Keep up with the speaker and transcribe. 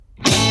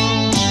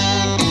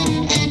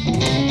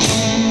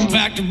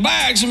your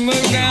bags and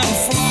move down to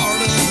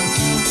Florida.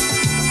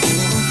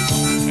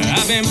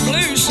 I've been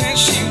blue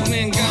since you've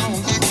been gone.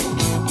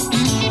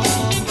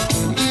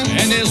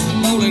 And this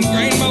Bowling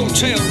Green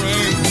motel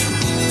room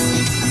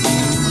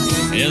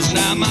is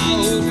now my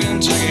old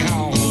Kentucky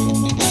home.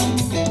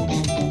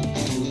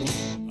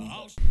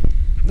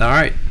 All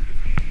right.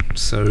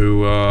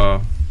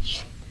 So,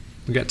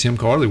 we got Tim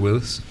Carley with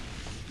us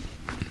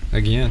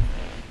again.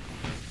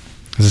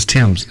 Is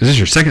this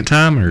your second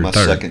time or My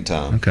third? second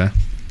time. Okay.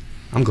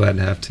 I'm glad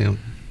to have Tim.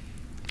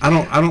 I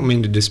don't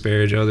mean to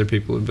disparage other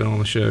people who've been on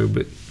the show,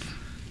 but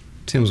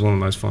Tim's one of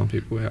the most fun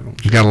people we have on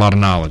the show. You've got a lot of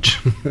knowledge.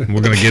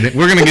 We're gonna get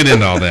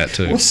into all that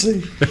too. We'll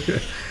see.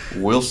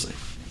 We'll see.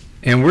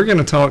 And we're going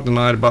to talk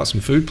tonight about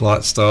some food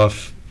plot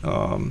stuff,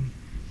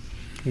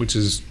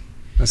 that's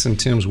in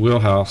Tim's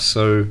wheelhouse.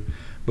 So,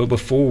 but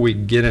before we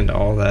get into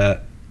all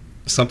that,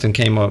 something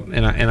came up,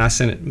 and I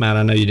sent it, Matt.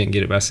 I know you didn't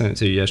get it, but I sent it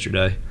to you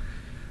yesterday.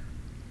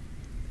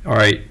 All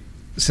right,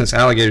 since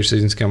alligator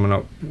season's coming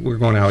up, we're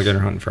going alligator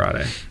hunting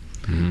Friday.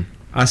 Mm-hmm.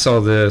 I saw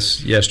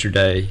this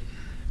yesterday.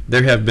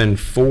 There have been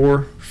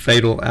 4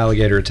 fatal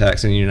alligator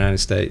attacks in the United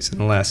States in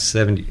the last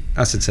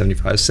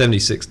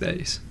 76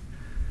 days.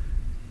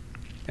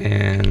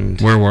 And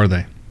Where were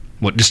they?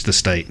 What? Just the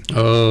state? 3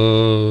 in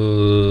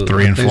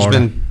Florida. There's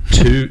been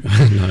 2.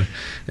 No,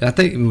 I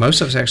think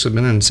most of it's actually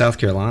been in South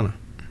Carolina.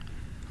 I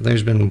think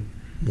there's been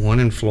 1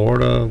 in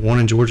Florida, 1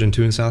 in Georgia, and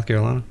 2 in South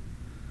Carolina.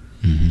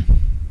 Mm-hmm.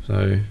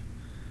 So,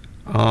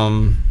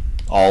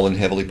 All in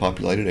heavily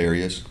populated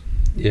areas.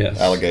 yes.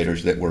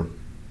 Alligators that were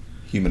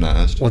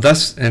humanized. Well,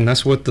 that's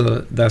what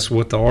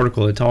the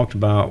article had talked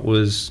about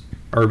was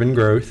urban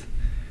growth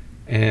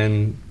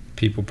and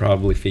people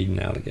probably feeding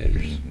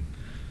alligators. Mm-hmm.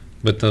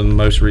 But the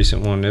most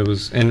recent one, it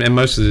was, and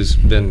most of this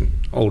has been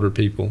older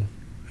people.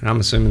 And I'm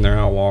assuming they're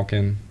out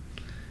walking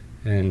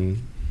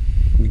and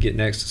you get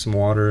next to some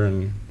water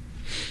and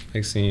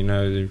next thing you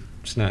know, they're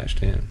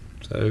snatched in.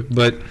 So,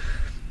 but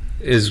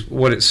is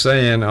what it's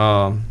saying,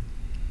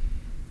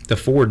 the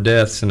 4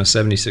 deaths in a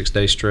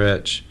 76-day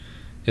stretch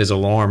is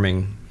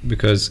alarming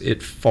because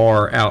it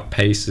far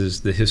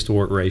outpaces the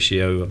historic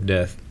ratio of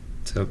death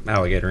to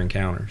alligator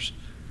encounters.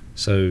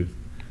 So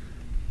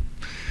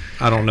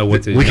I don't know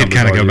what the We could numbers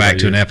kind of are go back year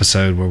to an by year.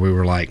 episode where we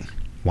were like,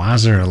 why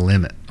is there a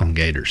limit on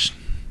gators?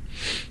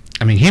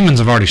 I mean, humans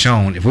have already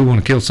shown if we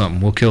want to kill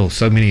something, we'll kill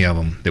so many of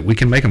them that we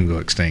can make them go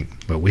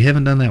extinct. But we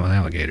haven't done that with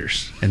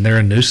alligators, and they're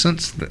a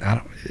nuisance.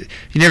 You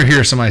never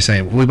hear somebody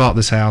saying, well, "We bought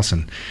this house,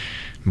 and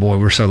boy,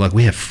 we're so lucky.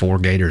 We have 4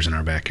 gators in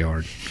our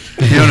backyard."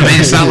 You know what I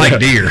mean? It's not like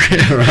deer,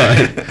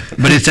 Right.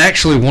 But it's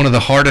actually one of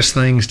the hardest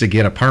things to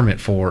get a permit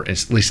for,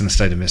 at least in the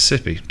state of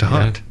Mississippi, to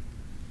hunt.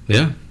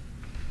 Yeah.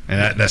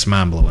 And that's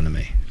mind blowing to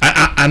me.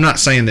 I'm not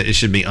saying that it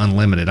should be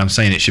unlimited. I'm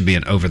saying it should be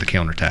an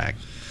over-the-counter tag.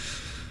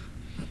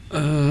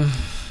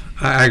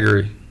 I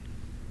agree,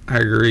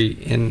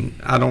 and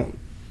I don't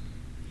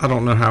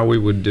know how we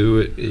would do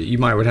it. You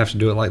would have to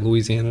do it like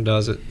Louisiana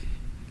does it,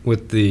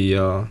 with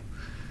the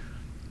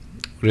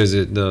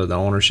the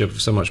ownership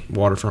of so much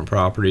waterfront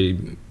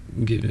property.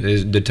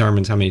 It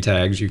determines how many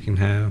tags you can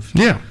have.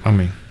 Yeah, I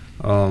mean,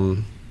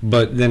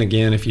 but then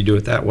again, if you do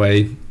it that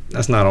way,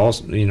 that's not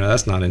also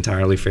that's not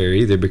entirely fair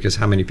either, because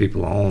how many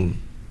people own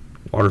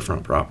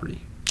waterfront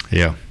property?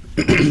 yeah.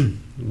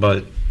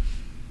 But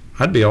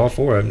I'd be all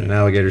for having an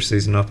alligator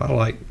season up. I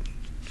like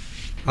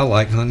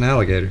hunting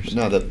alligators.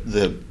 No,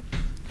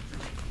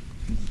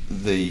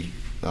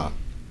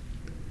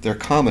 their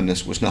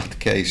commonness was not the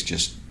case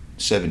just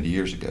 70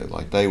 years ago.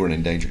 Like, they were an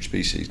endangered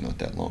species not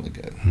that long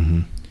ago.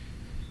 Mm-hmm.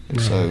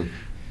 And so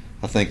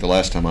I think the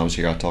last time I was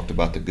here, I talked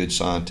about the good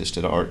scientists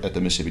at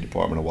the Mississippi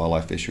Department of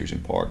Wildlife, Fisheries,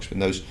 and Parks.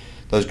 And those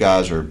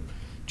guys are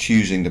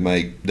choosing to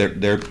make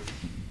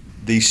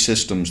these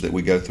systems that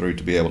we go through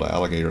to be able to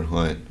alligator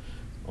hunt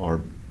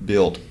are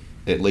built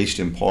at least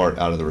in part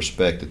out of the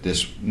respect that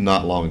this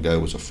not long ago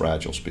was a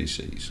fragile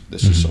species.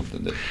 This is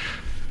something that,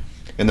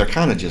 and they're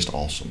kind of just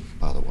awesome,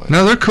 by the way.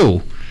 No, they're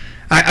cool.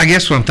 I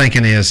guess what I'm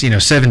thinking is,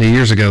 70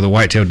 years ago, the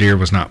white-tailed deer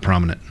was not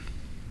prominent,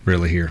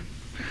 really, here.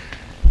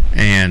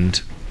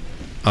 And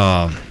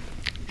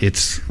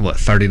it's,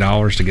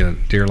 $30 to get a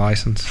deer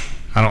license?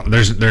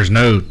 There's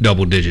no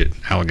double-digit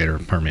alligator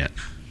permit.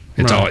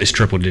 It's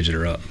triple-digit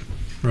or up.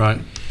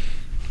 Right.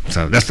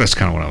 So that's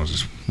kind of what I was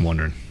just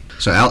wondering.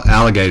 So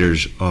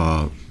alligators,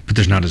 But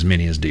there's not as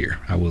many as deer.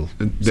 I will.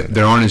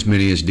 there aren't as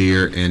many as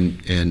deer, and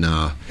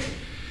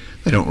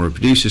they don't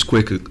reproduce as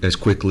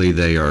quickly.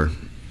 They are,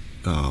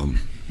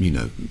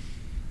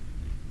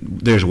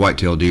 there's a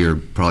white-tailed deer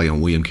probably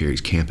on William Carey's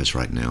campus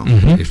right now,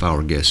 if I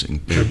were guessing.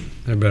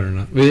 They better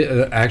not.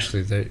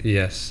 Actually,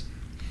 yes,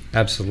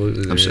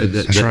 absolutely.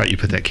 That's right. You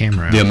put that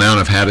camera out. The amount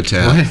of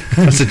habitat.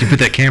 I said you put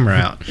that camera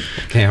out.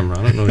 Camera.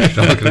 I don't know what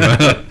you're talking about.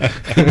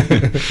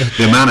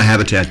 The amount of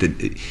habitat that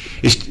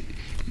it's.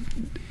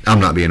 I'm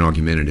not being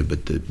argumentative,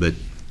 but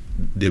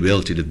the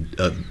ability to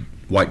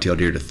white-tailed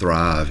deer to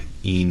thrive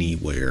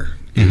anywhere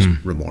is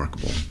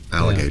remarkable.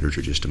 Alligators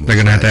are just a more. They're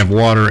going to have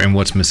water, and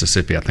what's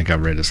Mississippi? I think I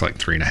read it's like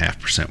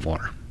 3.5%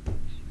 water.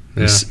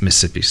 Yeah.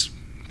 Mississippi's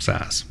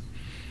size.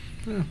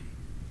 Yeah.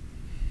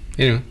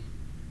 Anyway,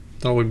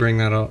 thought we'd bring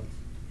that up.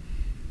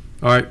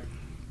 All right,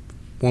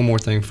 one more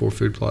thing for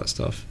food plot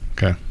stuff.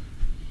 Okay.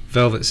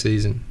 Velvet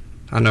season.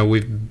 I know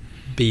we've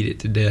beat it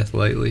to death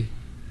lately,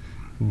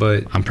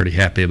 but I'm pretty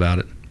happy about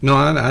it. no,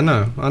 I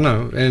know,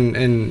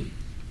 and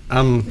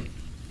I'm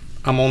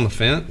on the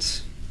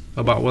fence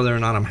about whether or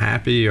not I'm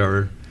happy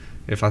or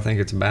if I think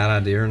it's a bad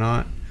idea or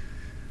not.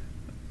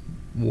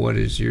 What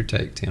is your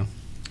take, Tim?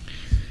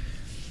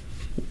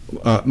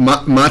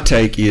 My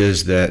take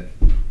is that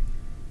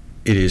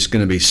it is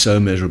going to be so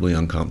miserably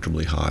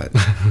uncomfortably hot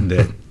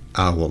that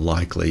I will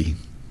likely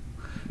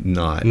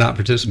not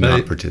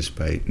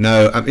participate.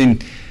 No, I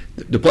mean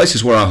the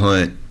places where I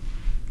hunt,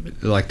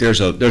 like there's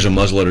a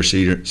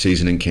muzzleloader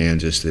season in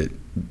Kansas that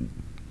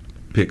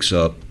picks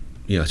up.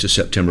 It's a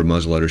September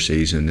muzzleloader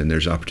season, and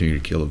there's opportunity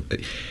to kill.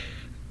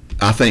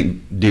 I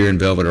think deer in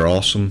velvet are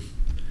awesome,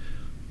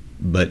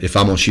 but if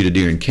I'm gonna shoot a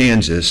deer in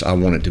Kansas, I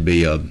want it to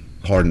be a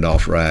hardened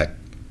off rack.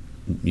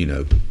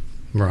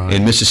 Right.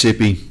 In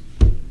Mississippi,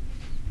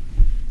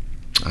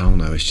 I don't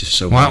know. It's just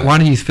so. Why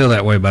do you feel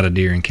that way about a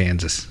deer in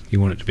Kansas? You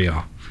want it to be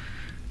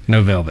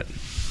no velvet?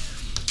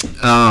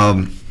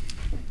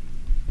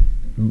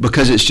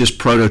 Because it's just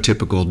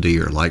prototypical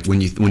deer. Like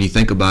when you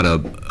think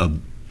about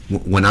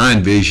when I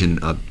envision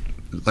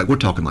like we're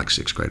talking like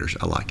sixth graders.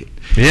 I like it.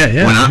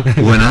 Yeah.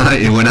 When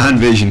I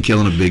envision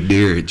killing a big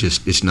deer,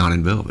 it's not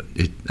in velvet.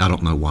 I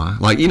don't know why.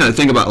 Like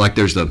think about like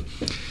there's the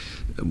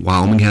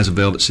Wyoming has a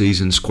velvet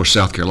season. Of course,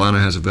 South Carolina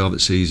has a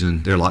velvet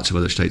season. There are lots of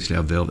other states that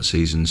have velvet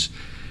seasons.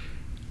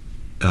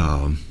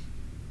 No,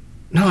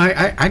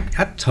 I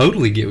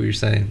totally get what you're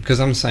saying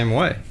because I'm the same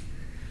way.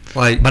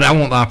 But I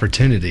want the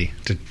opportunity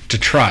to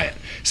try it.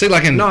 See,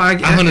 like I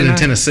hunted in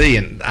Tennessee,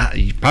 and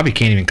you probably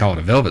can't even call it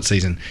a velvet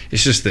season.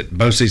 It's just that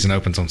bow season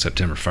opens on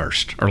September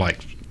 1st, or like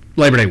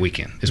Labor Day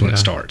weekend is when it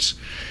starts.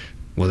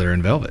 Well, they're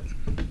in velvet.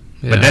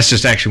 Yeah. But that's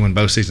just actually when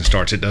bow season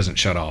starts. It doesn't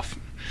shut off.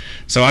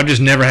 So I've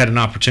just never had an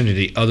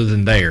opportunity other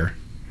than there,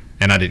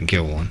 and I didn't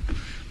kill one.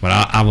 But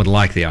I would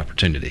like the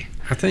opportunity.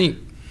 I think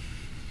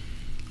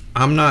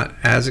I'm not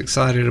as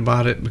excited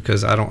about it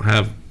because I don't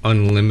have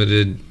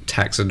unlimited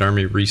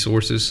taxidermy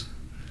resources.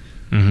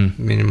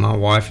 Mm-hmm. Meaning my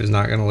wife is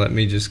not going to let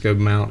me just go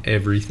mount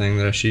everything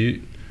that I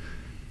shoot.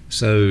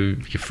 So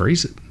you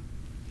freeze it.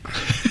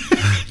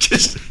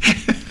 Just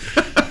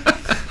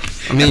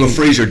I mean, have a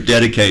freezer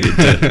dedicated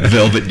to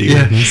velvet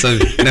deer. Yeah, so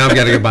now I've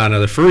got to go buy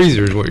another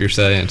freezer is what you're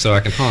saying so I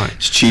can hunt.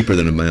 It's cheaper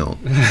than a mount.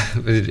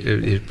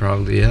 it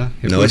probably, yeah.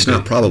 No, it's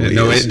not probably.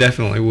 No, it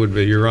definitely would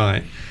be. You're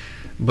right.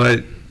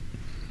 But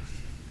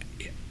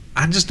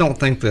I just don't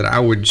think that I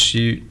would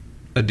shoot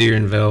a deer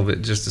in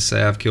velvet just to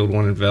say I've killed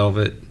one in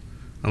velvet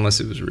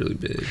unless it was really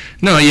big.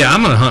 No, yeah,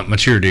 I'm going to hunt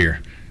mature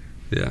deer.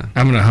 Yeah.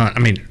 I'm going to hunt.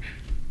 I mean,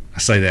 I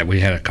say that. We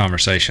had a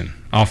conversation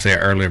off there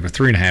earlier of a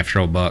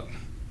 3.5-year-old buck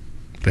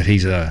that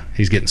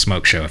he's getting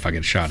smoke show if I get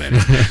a shot at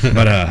him.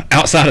 But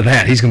outside of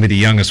that, he's going to be the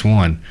youngest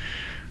one.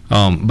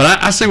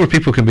 But I see where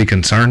people can be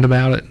concerned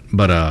about it.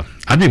 But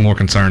I'd be more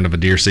concerned of a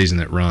deer season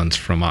that runs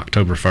from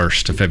October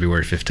 1st to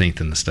February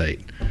 15th in the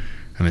state.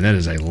 I mean, that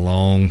is a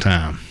long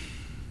time.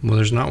 Well,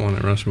 there's not one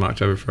that runs from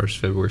October 1st to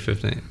February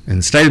 15th. In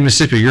the state of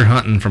Mississippi, you're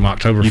hunting from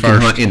October 1st. You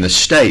can hunt in the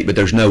state, but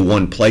there's no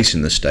one place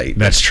in the state.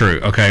 That's true.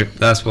 Okay.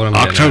 That's what I'm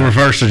October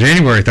 1st to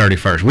January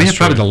 31st. We have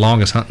probably the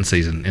longest hunting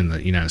season in the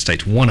United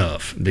States. One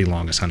of the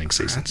longest hunting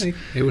seasons. I think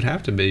it would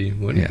have to be,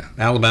 wouldn't it? Yeah.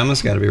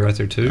 Alabama's got to be right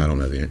there, too. I don't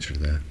know the answer to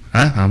that.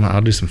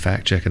 I'll do some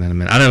fact checking in a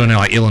minute. I know in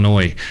like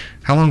Illinois,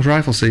 how long's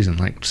rifle season?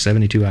 Like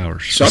 72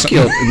 hours. So I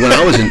killed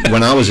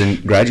when I was in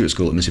graduate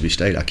school at Mississippi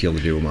State. I killed a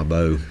deer with my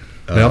bow.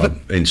 Velvet?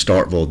 In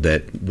Starkville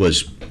that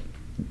was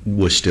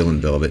still in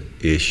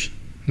velvet-ish.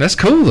 That's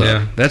cool though.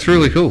 Yeah. That's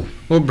really cool.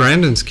 Well,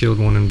 Brandon's killed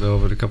one in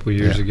velvet a couple of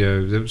years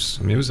ago.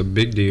 It was a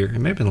big deer. It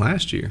may have been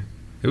last year.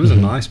 It was a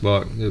nice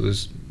buck. It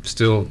was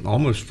still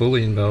almost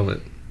fully in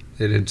velvet.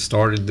 It had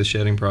started the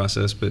shedding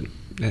process, but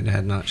it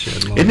had not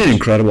shed much. Isn't it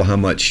incredible how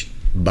much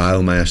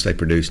biomass they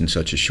produce in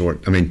such a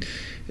short? I mean,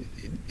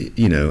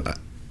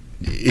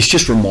 it's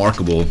just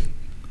remarkable.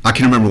 I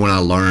can remember when I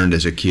learned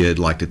as a kid,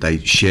 like that they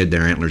shed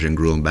their antlers and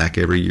grew them back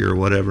every year or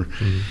whatever,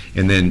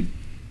 and then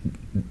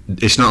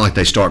it's not like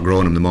they start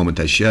growing them the moment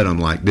they shed them.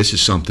 Like this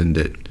is something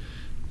that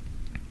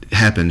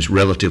happens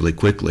relatively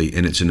quickly,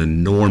 and it's an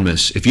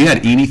enormous. If you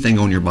had anything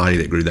on your body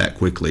that grew that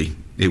quickly,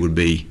 it would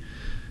be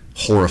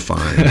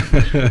horrifying.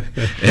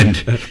 And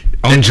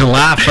on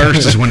July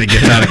 1st is when it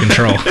gets out of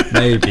control.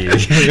 Maybe.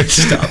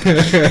 Stop.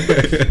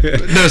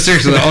 No,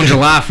 seriously, on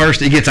July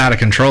 1st it gets out of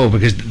control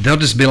because they'll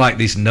just be like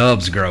these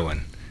nubs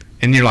growing.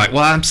 And you're like,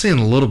 well, I'm seeing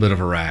a little bit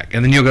of a rack.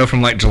 And then you'll go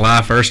from like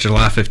July 1st to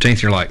July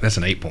 15th, you're like, that's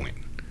an 8-point.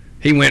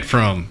 He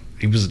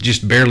was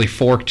just barely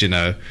forked,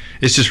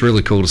 It's just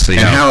really cool to see.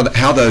 And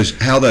how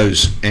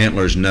those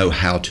antlers know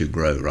how to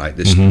grow, right?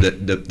 This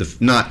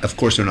not, of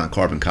course, they're not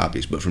carbon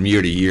copies, but from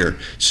year to year,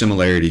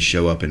 similarities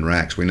show up in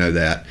racks. We know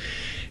that,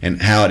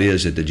 and how it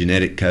is that the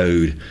genetic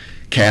code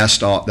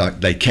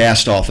they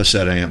cast off a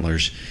set of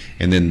antlers,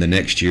 and then the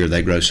next year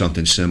they grow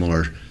something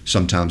similar.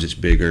 Sometimes it's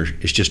bigger.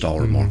 It's just all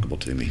remarkable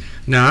to me.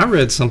 Now I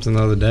read something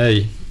the other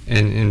day,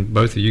 and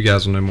both of you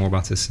guys will know more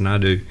about this than I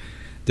do,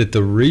 that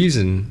the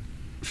reason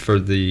for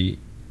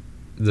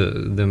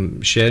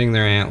them shedding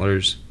their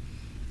antlers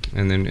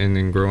and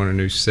then growing a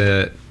new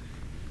set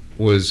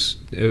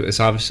it's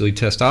obviously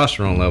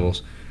testosterone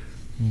levels,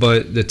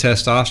 but the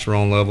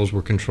testosterone levels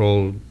were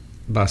controlled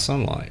by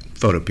sunlight.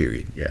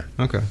 Photoperiod, yeah.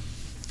 Okay.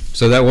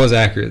 So that was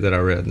accurate that I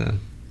read then,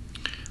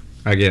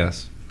 I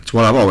guess. That's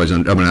what I've always,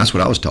 that's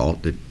what I was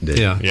taught. That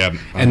Yeah.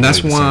 And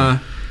that's why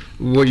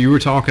what you were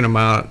talking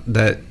about,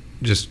 that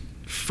just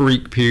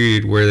freak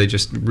period where they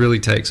just really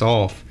takes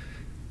off,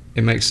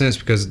 it makes sense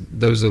because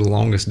those are the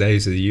longest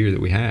days of the year that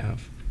we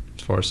have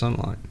as far as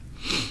sunlight.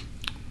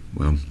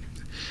 Well,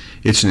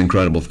 it's an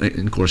incredible thing.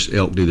 And of course,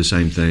 elk do the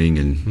same thing,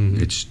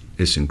 and it's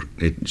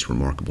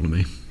remarkable to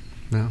me.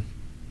 Yeah.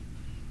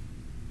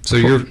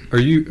 So are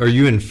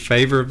you in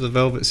favor of the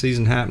velvet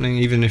season happening,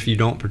 even if you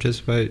don't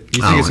participate?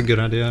 You think it's a good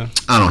idea?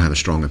 I don't have a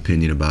strong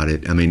opinion about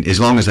it. I mean, as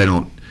long as I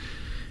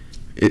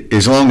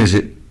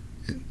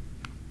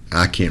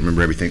can't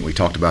remember everything we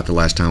talked about the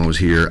last time I was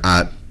here.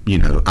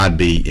 I'd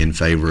be in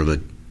favor of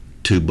a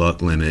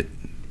 2-buck limit.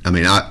 I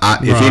mean,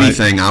 if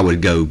anything, I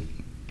would go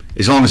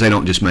as long as they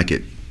don't just make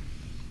it.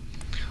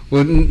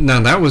 Well,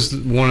 now that was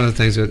one of the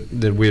things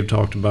that we have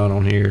talked about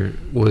on here.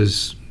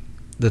 Was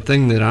the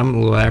thing that I'm a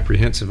little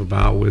apprehensive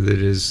about with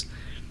it is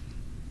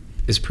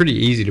it's pretty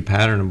easy to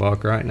pattern a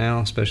buck right now,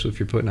 especially if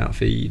you're putting out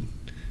feed.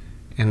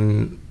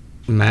 And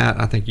Matt,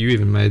 I think you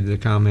even made the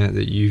comment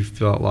that you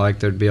felt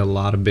like there'd be a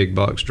lot of big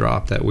bucks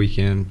dropped that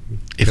weekend.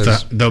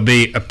 There'll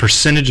be a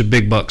percentage of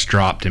big bucks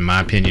dropped, in my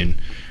opinion,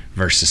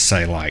 versus,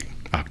 say, like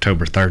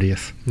October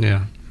 30th.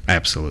 Yeah.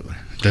 Absolutely.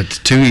 The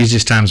two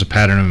easiest times to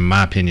pattern them, in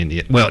my opinion,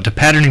 to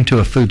pattern him to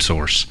a food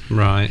source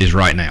is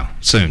right now,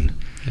 soon.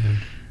 Yeah.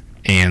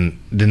 And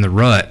then the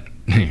rut,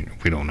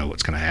 we don't know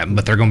what's going to happen,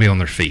 but they're going to be on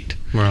their feet.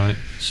 Right.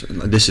 So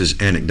this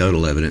is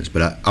anecdotal evidence,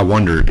 but I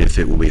wonder if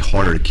it will be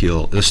harder to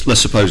kill. Let's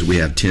suppose we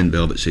have 10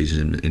 velvet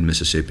seasons in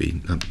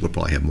Mississippi. We'll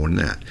probably have more than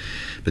that.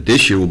 But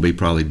this year will be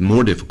probably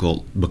more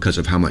difficult because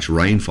of how much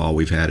rainfall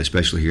we've had,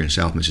 especially here in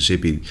South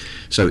Mississippi.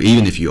 So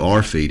even if you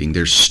are feeding,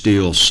 there's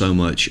still so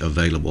much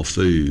available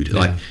food. Yeah.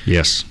 Like,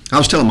 yes. I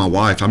was telling my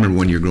wife, I remember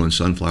one year growing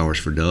sunflowers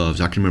for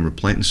doves. I can remember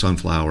planting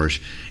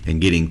sunflowers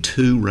and getting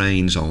 2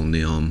 rains on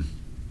them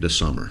this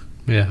summer.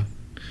 Yeah.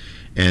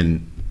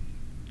 And,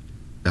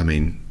 I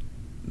mean,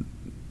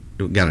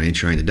 we got an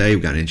inch rain today,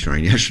 we got an inch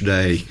rain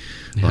yesterday.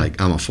 Yeah. Like,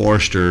 I'm a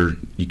forester,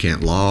 you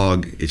can't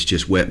log, it's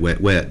just wet,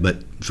 wet, wet.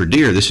 But for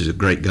deer, this is a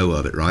great go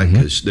of it, right?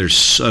 Because there's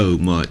so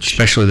much.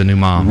 Especially the new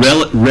moms.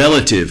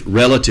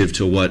 Relative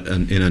to what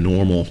in a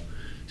normal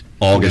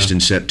August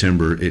and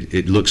September,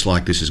 it looks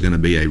like this is going to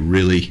be a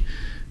really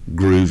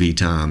groovy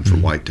time for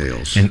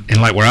whitetails.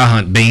 And like where I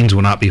hunt, beans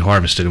will not be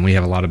harvested, and we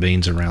have a lot of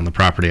beans around the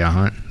property I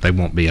hunt. They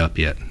won't be up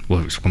yet.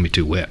 Well, it's going to be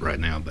too wet right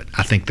now, but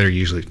I think they're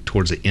usually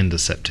towards the end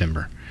of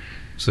September.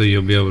 So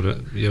you'll be able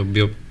to.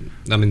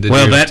 I mean,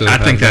 I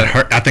think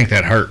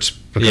that hurts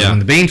because when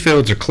the bean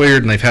fields are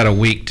cleared and they've had a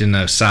week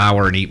to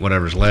sour and eat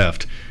whatever's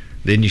left,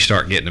 then you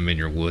start getting them in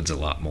your woods a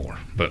lot more.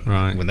 But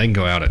when they can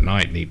go out at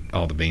night and eat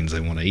all the beans they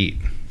want to eat,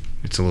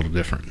 it's a little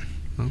different.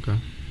 Okay.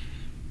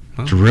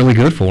 Well, it's really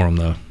good for them,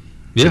 though.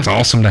 Yeah. It's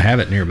awesome to have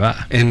it nearby.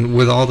 And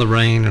with all the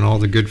rain and all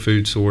the good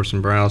food source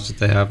and browse that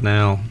they have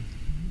now,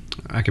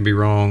 I could be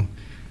wrong.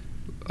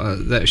 I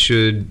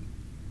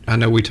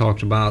know we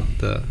talked about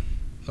the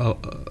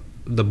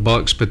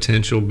buck's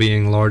potential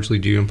being largely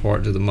due in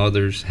part to the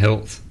mother's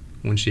health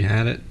when she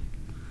had it.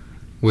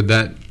 Would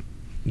that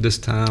this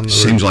time?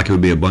 Seems like it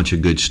would be a bunch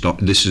of good start.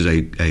 This is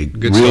a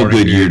good real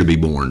good year to be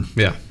born.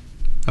 Yeah,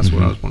 that's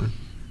what I was wondering.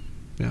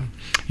 Yeah.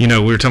 We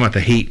were talking about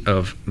the heat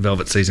of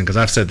velvet season because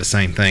I've said the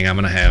same thing. I'm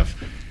going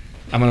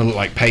to look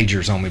like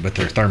pagers on me, but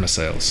they're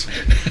thermocells,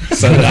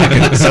 so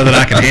that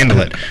I can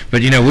handle it.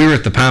 But we were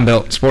at the Pine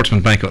Belt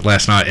Sportsman Banquet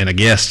last night, and a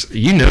guest,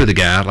 the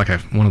guy,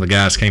 one of the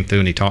guys came through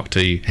and he talked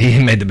to you.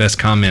 He made the best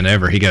comment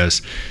ever. He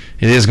goes,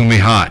 "It is going to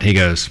be hot." He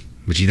goes,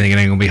 "But you think it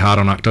ain't going to be hot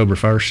on October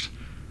 1st?"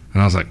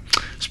 And I was like,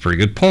 "It's a pretty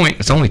good point.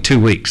 It's only 2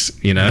 weeks,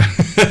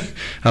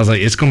 I was like,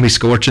 "It's going to be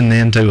scorching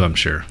then too, I'm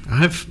sure."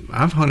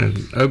 I've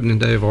hunted opening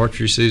day of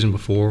archery season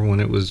before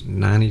when it was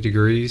 90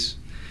 degrees.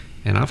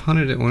 And I've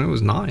hunted it when it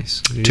was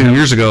nice. 2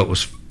 years ago, it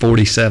was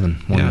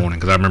 47 one morning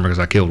because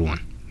I killed one.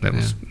 That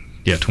was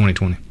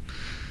 2020.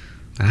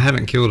 I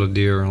haven't killed a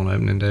deer on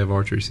opening day of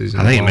archery season.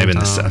 I think it may have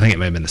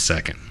been the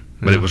second,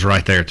 but it was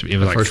right there. It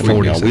was like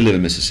 40. We live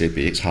in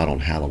Mississippi. It's hot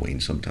on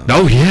Halloween sometimes.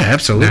 Oh yeah,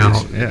 absolutely.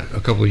 Now,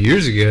 a couple of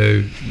years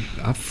ago,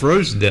 I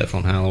froze to death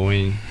on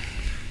Halloween,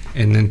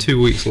 and then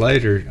 2 weeks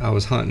later, I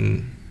was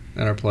hunting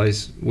at our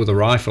place with a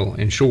rifle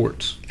in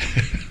shorts.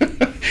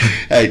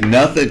 Hey,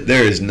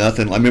 there is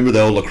nothing. I remember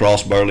the old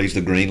lacrosse burleys, the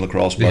green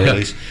lacrosse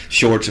burleys,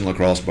 shorts and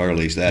lacrosse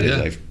burleys. That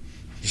is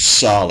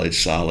a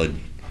solid.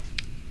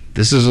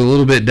 This is a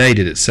little bit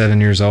dated at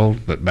 7 years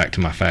old, but back to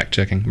my fact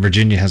checking.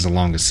 Virginia has the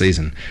longest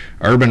season.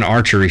 Urban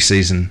archery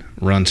season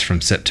runs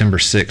from September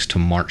 6th to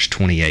March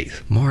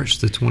 28th. March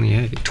the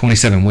 28th.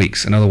 27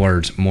 weeks. In other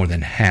words, more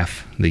than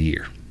half the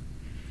year.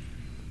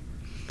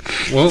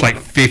 Well, It's like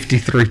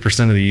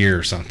 53% of the year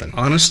or something.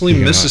 honestly,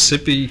 You know,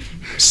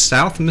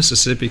 South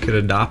Mississippi could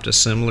adopt a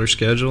similar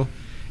schedule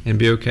and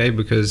be okay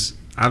because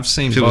I've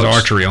seen if it was bucks,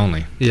 archery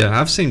only. Yeah,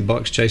 I've seen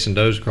bucks chasing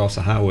does across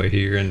the highway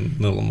here in the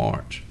middle of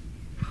March.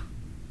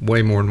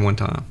 Way more than one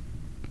time.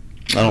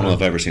 I don't know if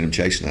I've ever seen them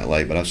chasing that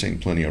late, but I've seen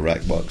plenty of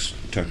rack bucks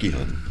turkey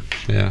hunting.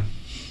 Yeah.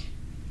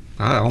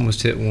 I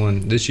almost hit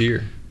one this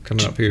year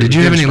coming up here. Did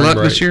you have any Spring luck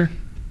break. this year?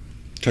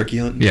 Turkey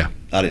hunting? Yeah.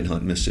 I didn't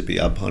hunt in Mississippi.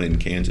 I hunted in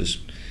Kansas.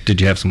 Did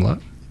you have some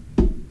luck?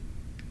 I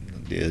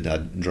did. I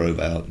drove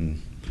out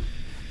and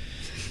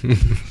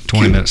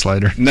 20 minutes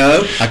later.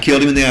 no, I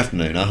killed him in the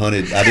afternoon. I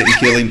hunted. I didn't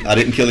kill him. I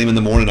didn't kill him in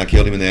the morning. I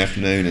killed him in the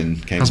afternoon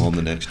and came home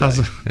the next day.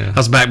 I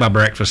was back by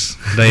breakfast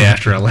the day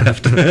after I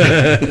left.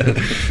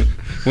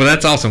 Well,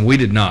 that's awesome. We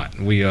did not.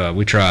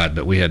 We tried,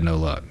 but we had no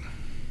luck.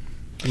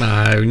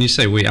 Nah, when you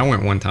say we, I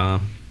went one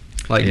time.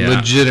 Like, Yeah.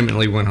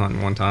 legitimately went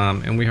hunting one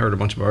time, and we heard a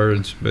bunch of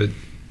birds, but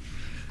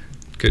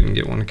couldn't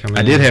get one to come in.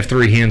 I did have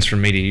 3 hens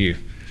from me to you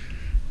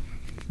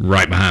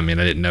right behind me, and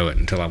I didn't know it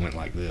until I went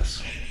like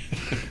this.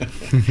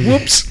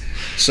 Whoops.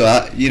 So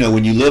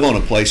when you live on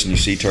a place and you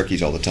see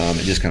turkeys all the time,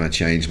 it just kind of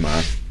changed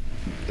my.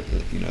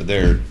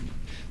 They're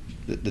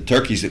the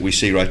turkeys that we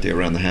see right there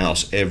around the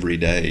house every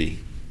day.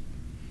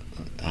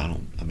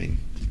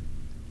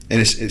 And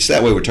it's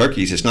that way with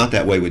turkeys. It's not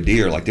that way with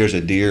deer. Like there's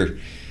a deer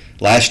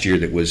last year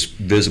that was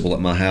visible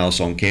at my house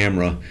on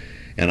camera,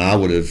 and I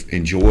would have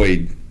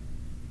enjoyed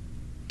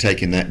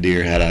taking that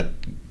deer had I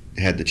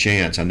had the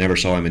chance. I never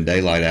saw him in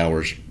daylight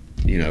hours,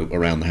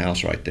 around the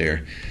house right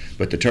there.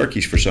 But the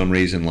turkeys, for some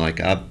reason,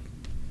 like I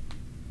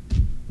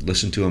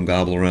listen to them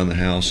gobble around the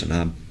house,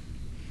 and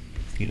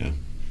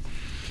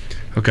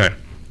Okay.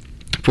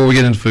 Before we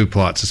get into food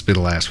plots, this will be the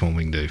last one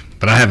we can do.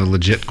 But I have a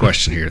legit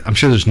question here. I'm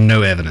sure there's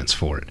no evidence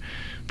for it.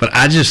 But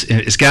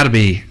it's got to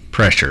be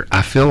pressure.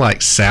 I feel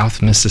like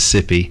South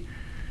Mississippi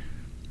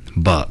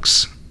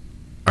bucks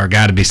are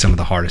got to be some of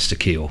the hardest to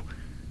kill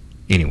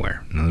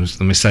anywhere. Now, let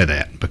me say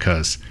that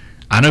because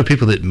I know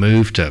people that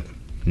move to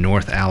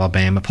North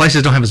Alabama, places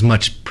that don't have as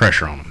much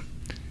pressure on them,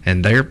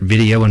 and they're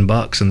videoing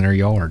bucks in their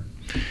yard.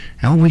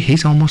 Oh,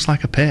 he's almost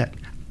like a pet.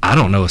 I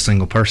don't know a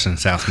single person in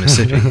South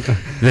Mississippi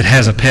that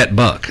has a pet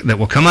buck that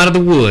will come out of the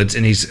woods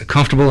and he's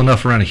comfortable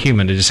enough around a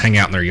human to just hang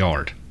out in their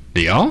yard.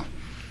 Do y'all?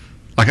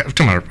 Like, I'm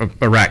talking about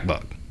a rack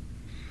buck.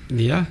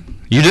 Yeah.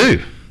 You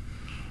do?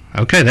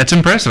 Okay, that's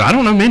impressive. I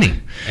don't know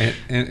many.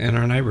 In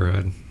our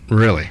neighborhood.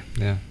 Really?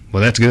 Yeah.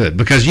 Well, that's good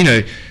because,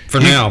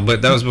 now,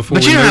 but that was before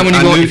But we you know how moved.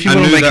 when you go, if you I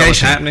went on knew that was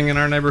vacation. happening in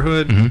our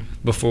neighborhood Mhm.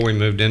 before we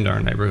moved into our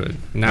neighborhood.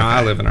 Now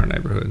I live in our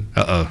neighborhood.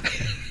 Uh-oh.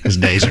 His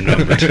days are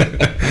numbered.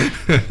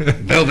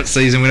 Velvet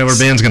season, we know where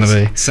Ben's going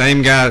to be.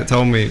 Same guy that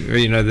told me,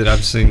 that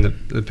I've seen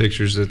the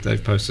pictures that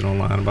they've posted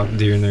online about the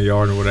deer in their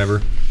yard or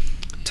whatever,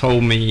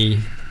 told me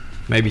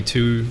maybe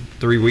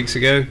 2-3 weeks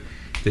ago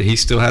that he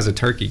still has a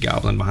turkey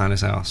gobbling behind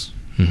his house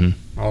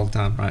all the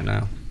time right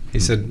now. He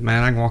said,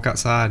 man, I can walk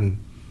outside and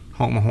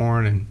honk my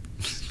horn and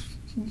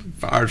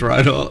fires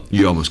right up.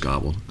 You almost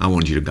gobbled. I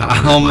wanted you to gobble.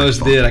 I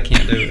almost did. I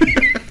can't do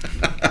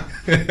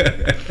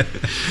it.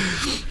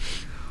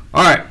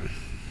 All right.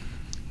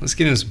 Let's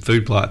get into some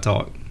food plot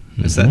talk.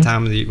 It's that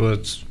time of the year. Well,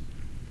 it's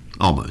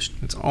Almost.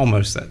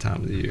 almost that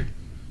time of the year.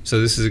 So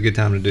this is a good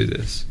time to do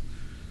this.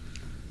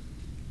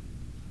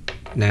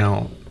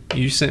 Now,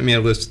 you sent me a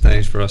list of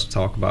things for us to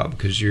talk about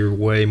because you're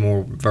way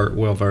more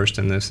well-versed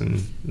in this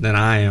than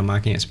I am. I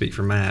can't speak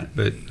for Matt,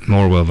 but...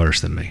 More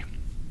well-versed than me.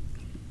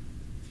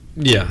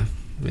 Yeah.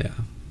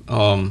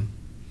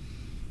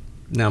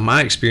 Now,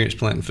 my experience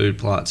planting food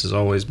plots has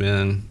always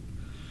been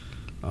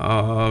kind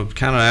of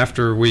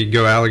after we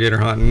go alligator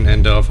hunting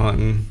and dove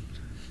hunting,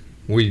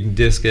 we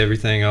disc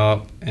everything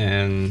up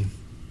and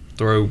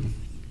throw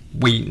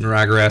wheat and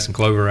ryegrass and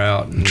clover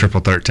out. And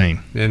Triple 13.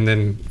 And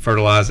then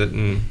fertilize it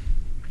and...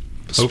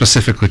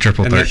 Specifically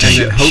triple and 13.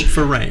 then hope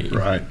for rain.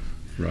 right.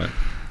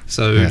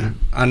 So Yeah.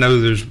 I know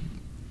there's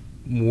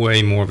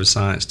way more of a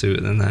science to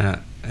it than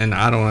that, and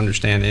I don't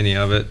understand any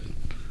of it.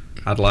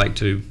 I'd like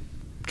to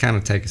kind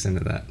of take us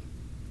into that.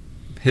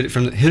 Hit it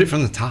from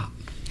the top.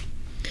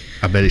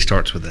 I bet he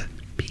starts with a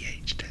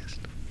pH test.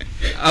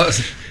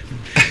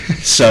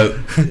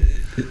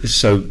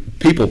 So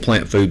people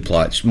plant food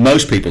plots.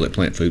 Most people that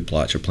plant food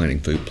plots are planting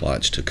food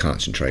plots to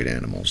concentrate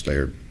animals.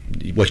 They're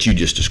what you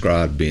just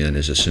described, Ben,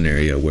 is a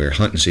scenario where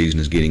hunting season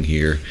is getting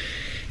here,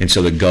 and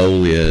so the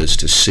goal is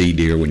to see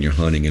deer when you're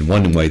hunting. And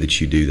one way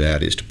that you do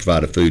that is to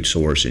provide a food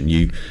source, and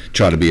you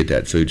try to be at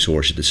that food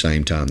source at the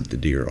same time that the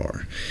deer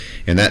are,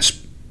 and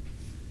that's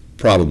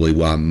probably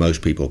why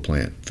most people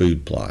plant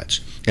food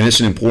plots. And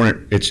it's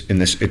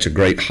it's a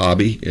great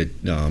hobby.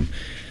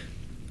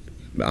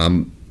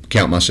 I'm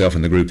count myself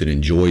in the group that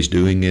enjoys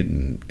doing it,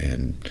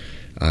 and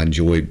I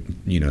enjoy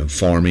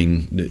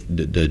farming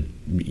the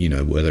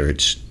whether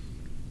it's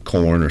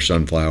corn or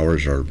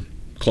sunflowers or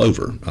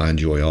clover. I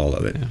enjoy all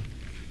of it. Yeah.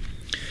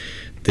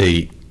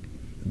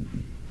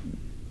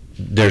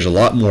 There's a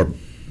lot more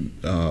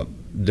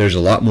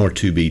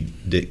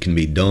that can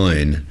be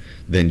done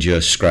than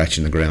just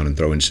scratching the ground and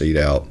throwing seed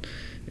out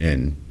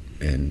and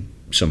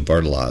some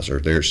fertilizer.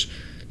 There's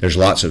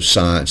lots of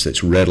science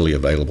that's readily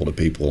available to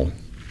people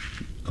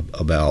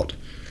about,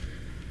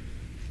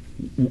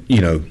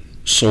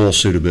 soil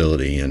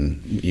suitability,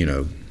 and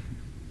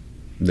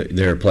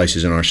there are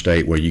places in our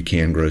state where you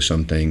can grow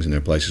some things, and there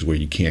are places where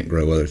you can't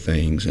grow other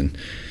things. And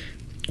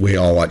we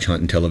all watch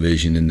hunting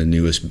television, and the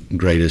newest,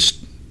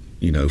 greatest,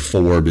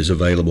 forb is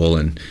available,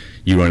 and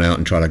you run out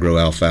and try to grow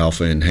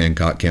alfalfa in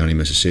Hancock County,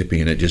 Mississippi,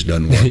 and it just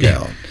doesn't work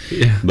out.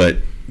 Yeah. But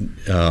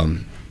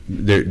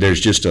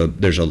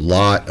there's a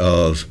lot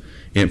of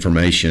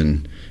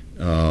information,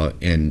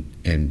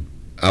 and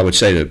I would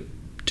say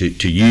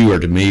to you or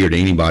to me or to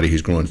anybody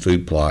who's growing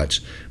food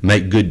plots,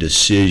 make good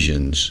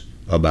decisions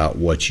about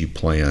what you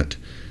plant.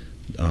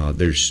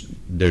 There's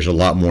a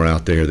lot more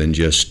out there than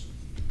just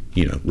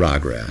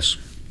ryegrass.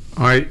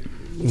 All right,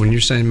 when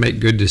you're saying make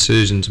good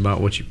decisions about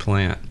what you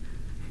plant,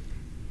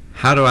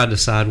 how do I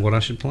decide what I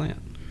should plant?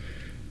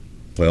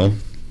 Well,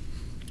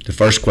 the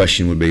first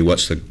question would be,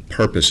 what's the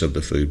purpose of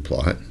the food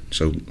plot?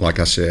 So, like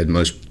I said,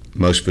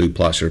 most food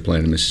plots that are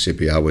planted in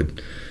Mississippi, I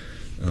would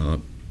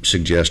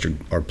suggest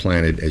are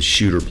planted as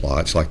shooter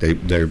plots, like they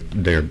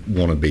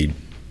want to be.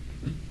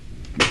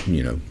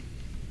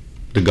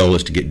 The goal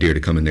is to get deer to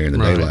come in there in the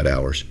daylight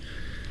hours.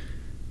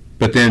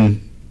 But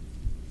then,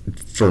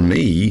 for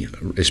me,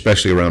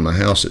 especially around my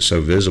house, it's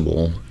so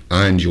visible.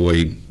 I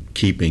enjoy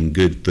keeping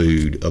good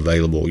food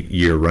available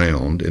year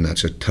round, and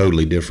that's a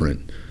totally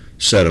different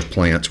set of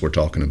plants we're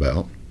talking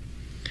about.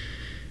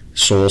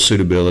 Soil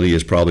suitability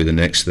is probably the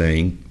next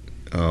thing.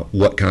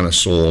 What kind of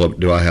soil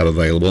do I have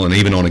available? And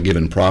even on a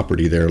given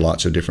property, there are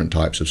lots of different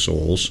types of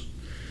soils.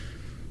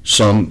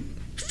 Some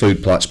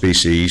food plot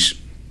species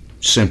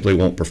simply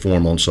won't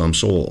perform on some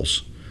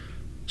soils.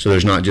 So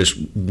there's not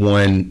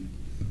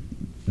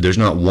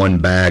one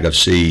bag of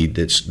seed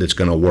that's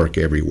going to work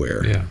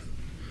everywhere. Yeah.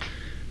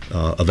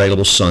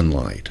 Available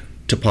sunlight,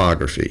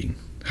 topography,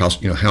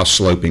 how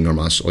sloping are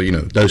my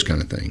soil, those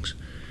kind of things.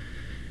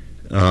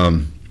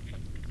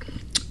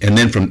 And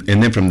then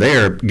from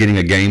there, getting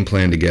a game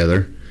plan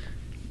together,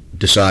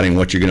 deciding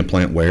what you're going to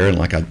plant where. And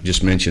like I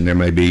just mentioned, there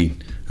may be,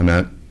 on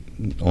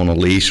a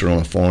lease or on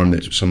a farm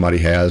that somebody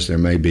has, there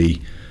may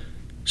be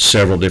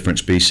several different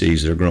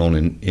species that are grown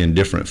in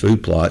different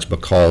food plots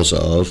because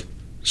of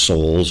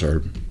soils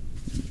or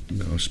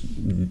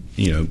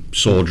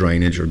soil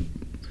drainage or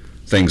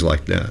things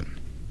like that.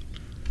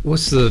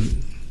 What's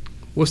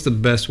the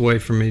best way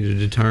for me to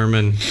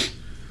determine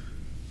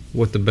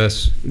what the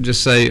best?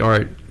 Just say, all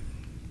right,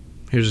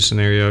 here's a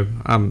scenario.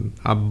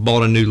 I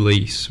bought a new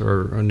lease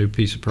or a new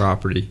piece of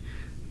property.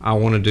 I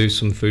want to do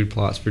some food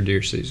plots for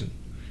deer season.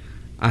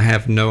 I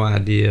have no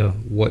idea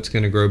what's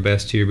going to grow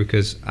best here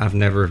because I've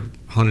never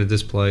hunted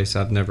this place.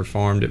 I've never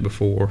farmed it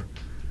before.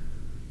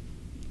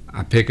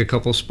 I pick a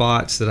couple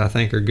spots that I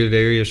think are good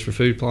areas for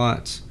food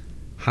plots.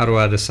 How do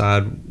I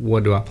decide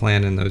what do I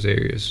plant in those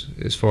areas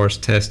as far as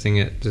testing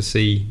it to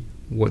see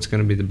what's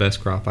going to be the best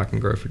crop I can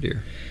grow for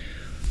deer?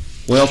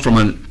 Well,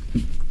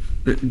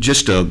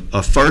 just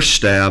a first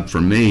stab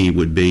for me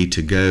would be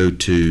to go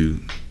to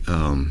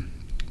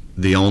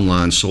the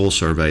online soil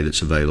survey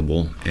that's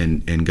available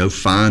and go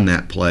find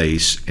that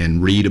place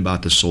and read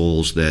about the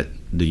soils that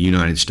the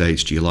United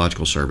States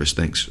Geological Service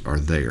thinks are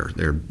there.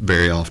 They're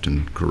very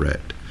often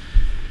correct.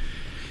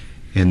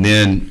 And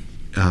then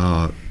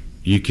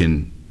you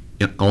can,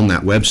 on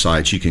that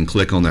website, you can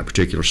click on that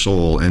particular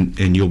soil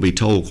and you'll be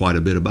told quite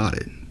a bit about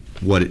it.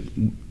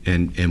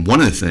 And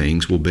one of the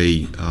things will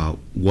be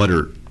what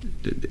are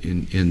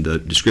in the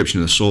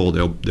description of the soil,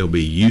 there'll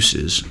be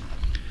uses,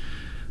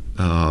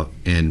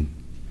 and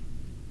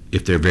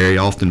if they're very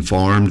often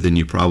farmed, then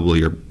you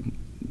probably are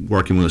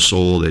working with a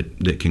soil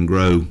that can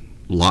grow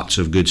lots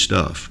of good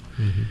stuff.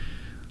 Mm-hmm.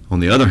 On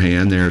the other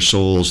hand, there are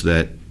soils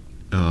that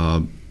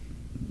are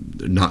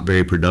not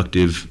very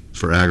productive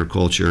for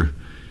agriculture.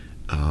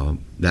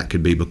 That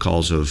could be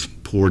because of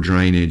poor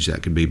drainage,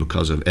 that could be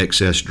because of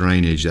excess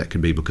drainage, that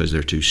could be because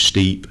they're too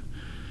steep.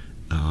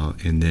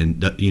 And then,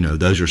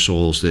 those are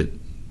soils that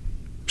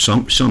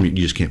some you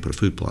just can't put a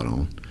food plot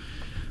on.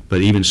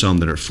 But even some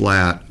that are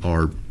flat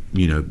are,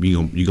 you're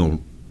going to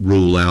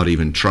rule out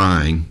even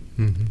trying.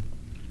 Mm-hmm.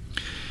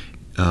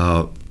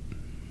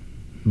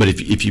 But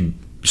if you,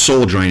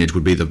 soil drainage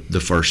would be the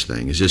first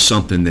thing. Is this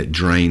something that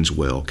drains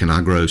well? Can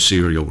I grow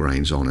cereal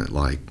grains on it?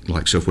 Like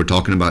so if we're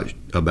talking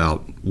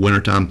about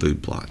wintertime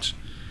food plots,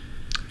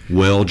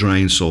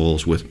 well-drained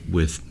soils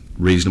with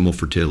reasonable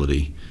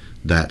fertility,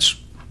 that's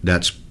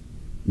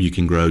you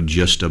can grow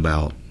just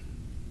about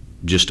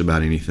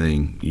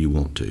anything you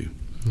want to.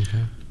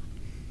 Okay.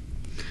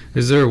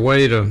 Is there a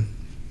way to?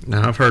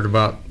 Now I've heard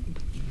about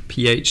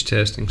pH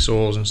testing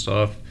soils and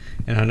stuff,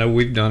 and I know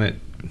we've done it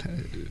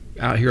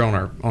out here on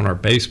our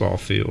baseball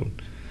field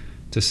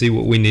to see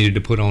what we needed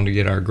to put on to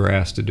get our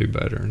grass to do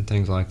better and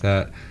things like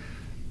that.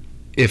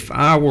 If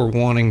I were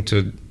wanting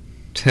to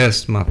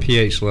test my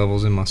pH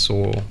levels in my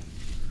soil,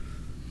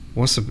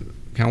 what's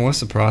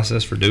the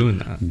process for doing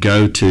that?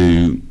 Go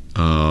to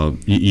I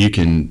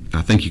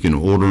think you can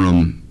order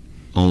them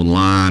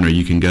online, or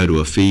you can go to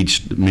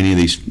many of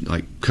these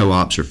like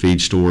co-ops or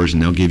feed stores,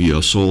 and they'll give you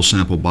a soil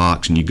sample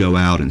box, and you go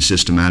out and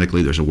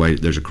systematically there's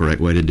a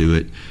correct way to do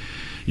it.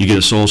 You get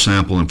a soil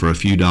sample, and for a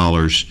few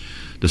dollars,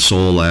 the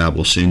soil lab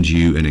will send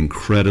you an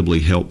incredibly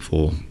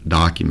helpful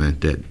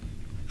document that,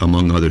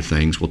 among other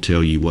things, will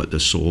tell you what the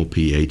soil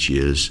pH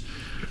is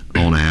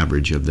on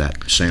average of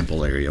that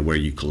sample area where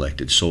you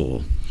collected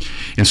soil.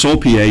 And soil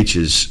pH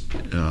is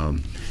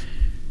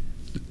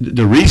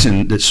the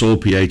reason that soil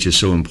pH is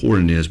so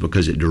important is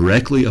because it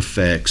directly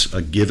affects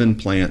a given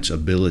plant's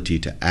ability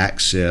to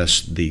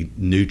access the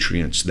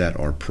nutrients that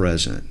are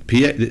present.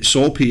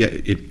 Soil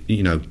pH,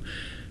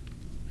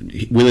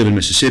 we live in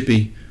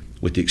Mississippi.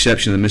 With the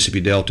exception of the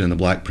Mississippi Delta and the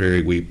Black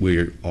Prairie,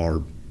 we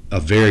are a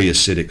very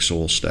acidic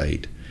soil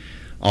state.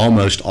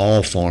 Almost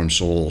all farm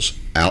soils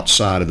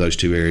outside of those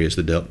two areas,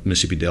 the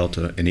Mississippi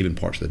Delta and even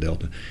parts of the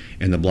Delta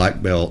and the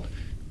Black Belt,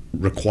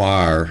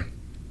 require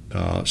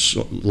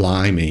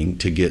liming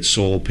to get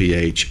soil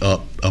pH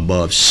up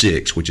above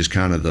 6, which is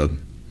kind of the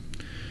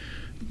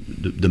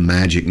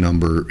magic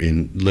number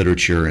in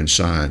literature and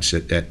science.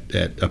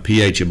 At a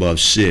pH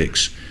above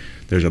 6,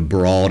 there's a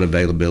broad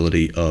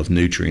availability of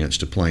nutrients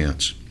to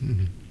plants.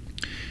 Mm-hmm.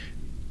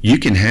 You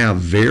can have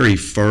very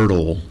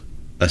fertile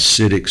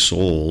acidic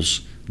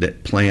soils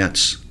that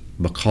plants,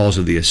 because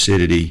of the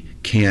acidity,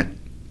 can't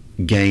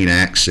gain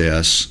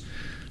access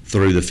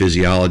through the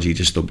physiology,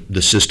 just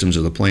the systems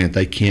of the plant.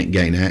 They can't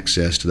gain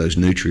access to those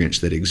nutrients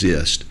that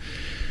exist.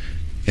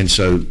 And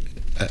so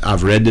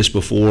I've read this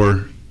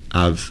before.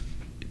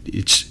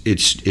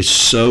 It's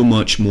so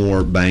much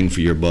more bang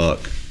for your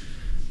buck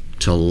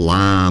to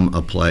lime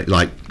a place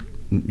like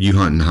you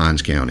hunt in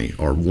Hinds County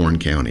or Warren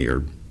County,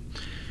 or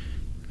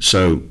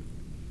so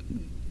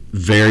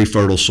very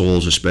fertile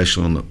soils,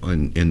 especially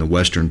in the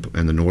western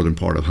and the northern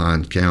part of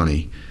Hinds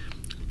County.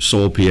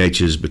 Soil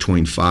pH is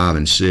between 5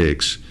 and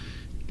 6.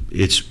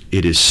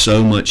 It is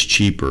so much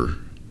cheaper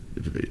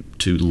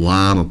to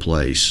lime a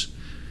place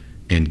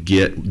and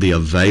get the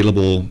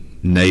available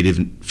native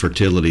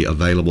fertility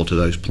available to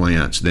those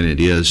plants than it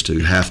is to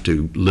have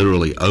to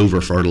literally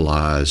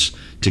over-fertilize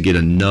to get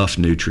enough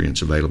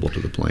nutrients available to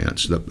the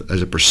plants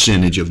as a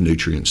percentage of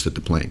nutrients that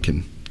the plant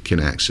can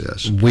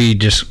access. We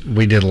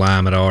did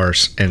lime at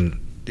ours, and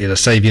it'll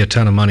save you a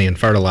ton of money in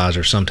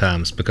fertilizer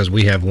sometimes, because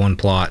we have one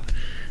plot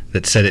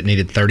that said it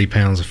needed 30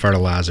 pounds of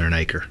fertilizer an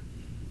acre.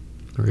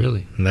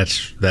 Really? And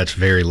that's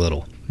very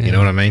little. Yeah. You know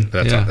what I mean?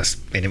 And Yeah.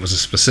 it was a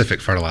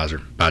specific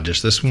fertilizer. By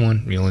just this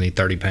one, you only need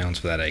 30 pounds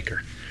for that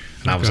acre.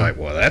 And I was like,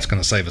 well, that's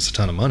going to save us a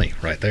ton of money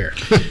right there.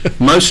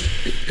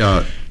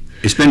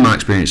 It's been my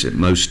experience that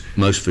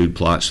most food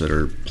plots that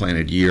are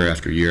planted year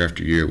after year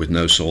after year with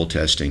no soil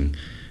testing,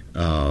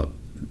 and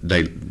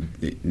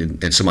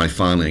somebody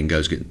finally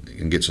goes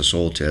and gets a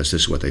soil test,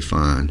 this is what they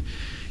find,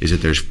 is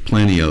that there's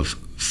plenty of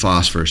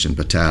phosphorus and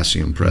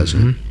potassium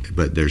present, mm-hmm.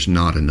 but there's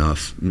not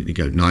enough.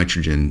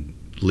 Nitrogen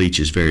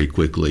leaches very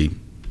quickly,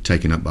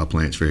 taken up by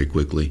plants very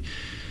quickly.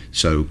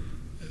 So,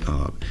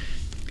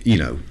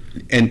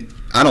 and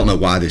I don't know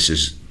why this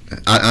is.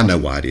 I know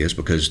why it is,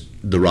 because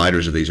the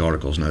writers of these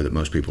articles know that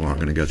most people aren't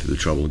going to go through the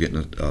trouble of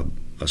getting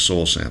a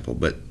soil sample.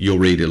 But you'll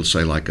read, it'll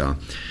say like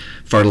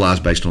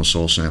fertilized based on a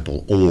soil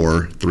sample,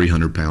 or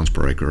 300 pounds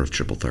per acre of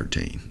triple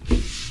 13.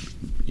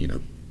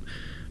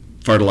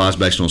 Fertilized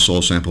based on a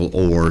soil sample,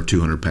 or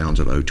 200 pounds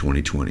of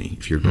O2020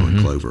 if you're growing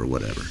mm-hmm. clover or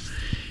whatever.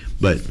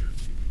 But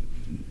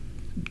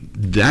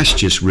that's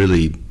just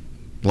really,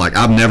 like,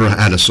 I've never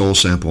had a soil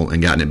sample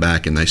and gotten it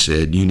back and they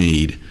said you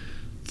need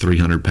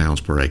 300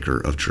 pounds per acre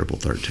of triple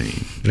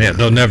 13. Yeah,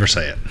 they'll never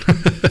say it.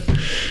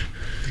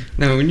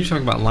 Now, when you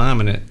talk about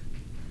liming it,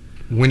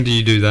 when do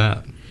you do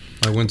that?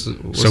 Like,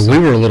 we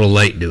were a little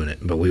late doing it,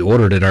 but we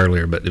ordered it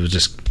earlier, but it was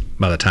just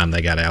by the time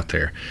they got out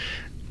there.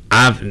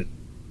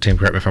 Tim,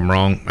 correct me if I'm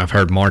wrong, I've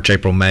heard March,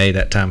 April, May,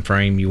 that time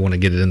frame, you want to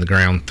get it in the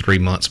ground 3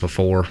 months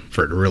before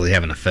for it to really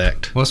have an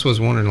effect. Well, I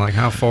was wondering, like,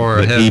 how far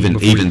but ahead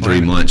even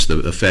 3 months, the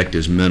effect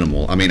is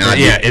minimal. I mean,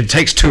 it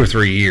takes 2 or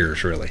 3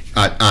 years, really.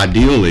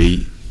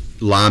 Ideally,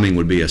 liming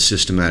would be a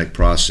systematic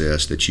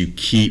process that you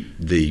keep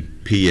the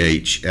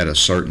pH at a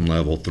certain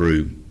level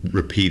through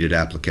repeated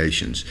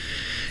applications.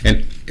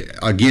 And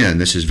again,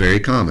 this is very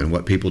common.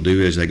 What people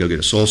do is they go get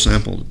a soil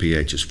sample. The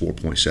pH is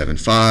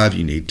 4.75.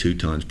 You need 2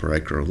 tons per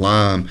acre of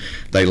lime.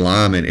 They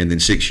lime it, and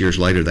then 6 years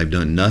later they've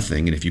done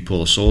nothing. And if you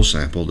pull a soil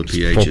sample, the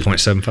pH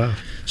 4.75.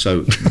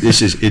 So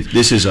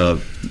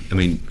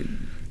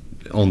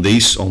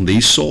on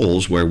these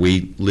soils where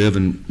we live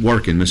and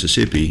work in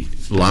Mississippi,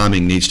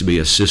 liming needs to be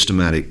a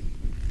systematic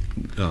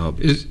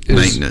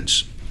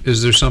maintenance.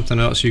 Is there something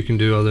else you can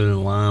do other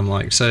than lime?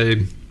 Like,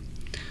 say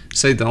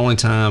the only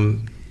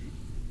time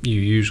you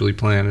usually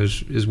plant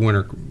is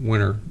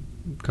winter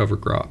cover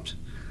crops.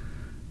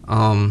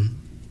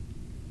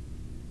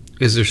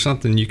 Is there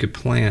something you could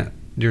plant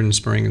during the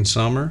spring and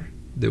summer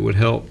that would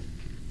help?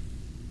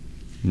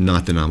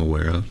 Not that I'm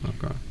aware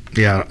of. Okay.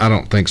 Yeah, I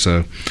don't think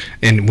so.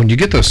 And when you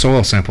get those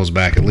soil samples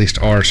back, at least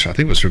ours, I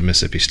think it was from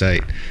Mississippi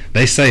State,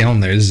 they say on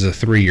there this is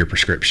a 3-year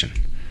prescription.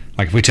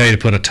 Like, if we tell you to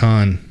put a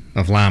ton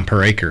of lime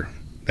per acre,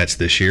 that's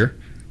this year,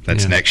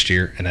 that's next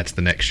year, and that's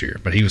the next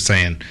year. But he was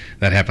saying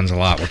that happens a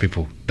lot where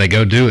people, they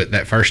go do it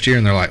that first year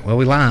and they're like, well,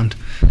 we limed.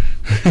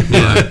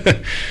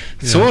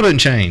 Soil didn't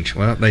change.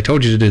 Well, they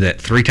told you to do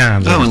that 3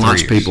 times. Oh, over and 3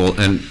 lots years. of people,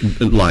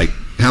 and like,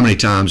 how many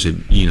times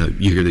have, you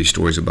hear these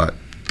stories about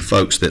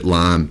folks that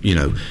lime,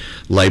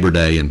 Labor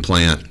Day and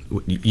plant.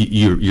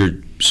 Your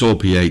soil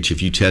pH,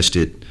 if you test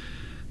it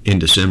in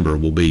December,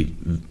 will be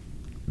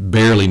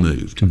barely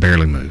moved.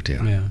 Barely moved,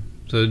 yeah. Yeah.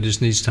 So it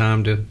just needs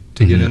time to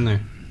get in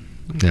there.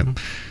 Yep.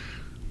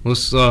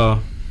 Let's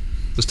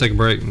take a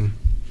break and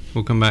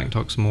we'll come back and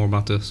talk some more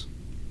about this.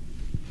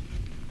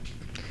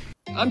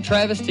 I'm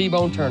Travis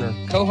T-Bone Turner,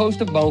 co-host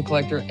of Bone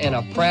Collector and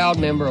a proud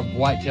member of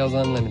Whitetails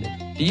Unlimited.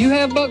 Do you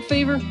have buck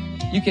fever?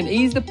 You can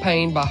ease the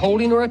pain by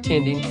holding or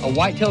attending a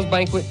Whitetails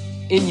banquet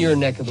in your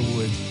neck of the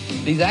woods.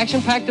 These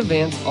action-packed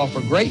events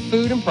offer great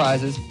food and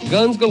prizes,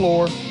 guns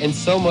galore, and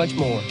so much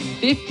more.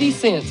 50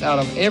 cents out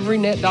of every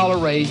net dollar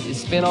raised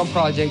is spent on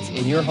projects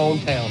in your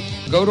hometown.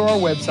 Go to our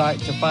website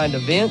to find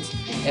events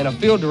and a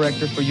field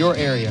director for your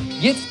area.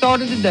 Get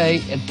started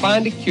today and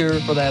find a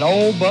cure for that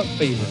old buck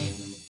fever.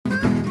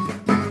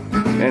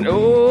 And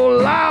oh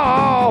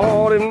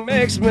Lord, it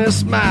makes me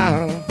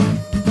smile.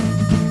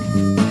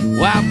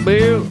 Why,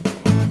 Bill,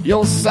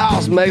 your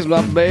sauce makes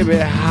my baby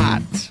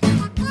hot.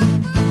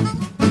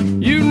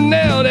 You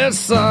nailed it,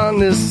 son,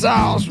 this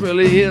sauce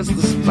really hits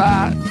the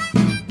spot.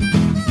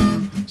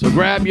 So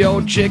grab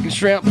your chicken,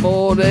 shrimp,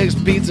 boiled eggs,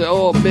 pizza,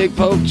 or a big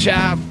pork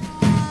chop.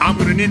 I'm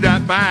gonna need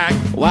that back.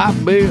 Why,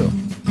 Bill,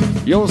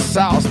 your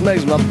sauce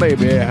makes my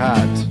baby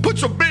hot. Put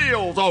some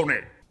bills on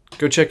it.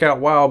 Go check out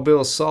Wild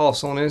Bill's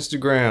Sauce on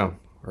Instagram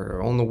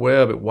or on the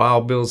web at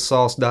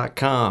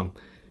wildbillsauce.com.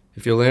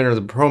 If you'll enter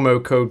the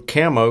promo code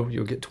CAMO,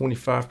 you'll get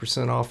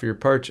 25% off your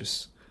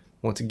purchase.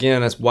 Once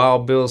again, that's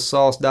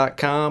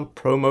wildbillsauce.com,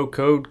 promo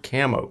code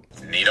CAMO.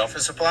 Need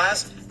office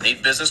supplies?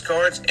 Need business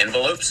cards,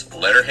 envelopes,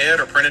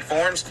 letterhead, or printed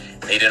forms?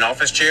 Need an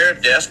office chair,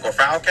 desk, or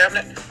file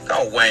cabinet?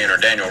 Call Wayne or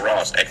Daniel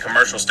Ross at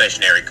Commercial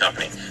Stationery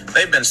Company.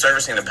 They've been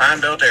servicing the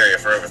Pine Belt area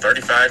for over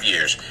 35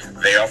 years.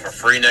 They offer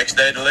free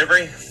next-day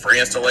delivery, free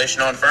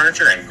installation on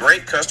furniture, and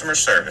great customer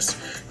service.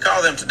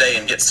 Call them today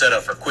and get set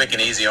up for quick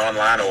and easy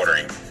online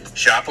ordering.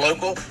 Shop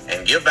local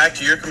and give back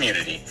to your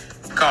community.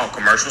 Call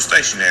Commercial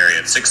Stationery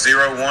at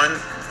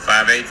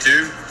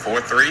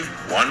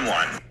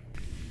 601-582-4311.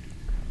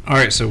 All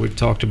right, so we've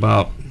talked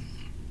about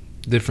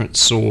different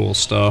soil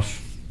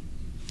stuff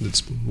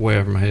that's way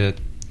over my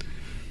head.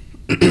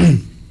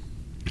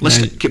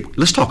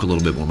 Let's talk a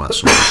little bit more about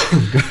soil.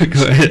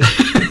 Go ahead.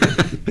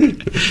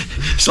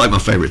 It's like my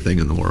favorite thing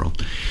in the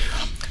world.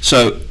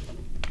 So,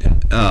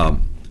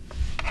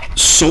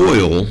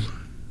 soil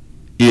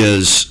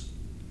is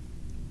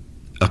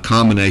a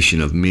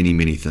combination of many,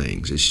 many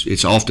things.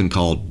 It's often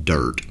called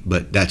dirt,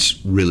 but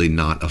that's really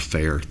not a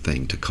fair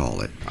thing to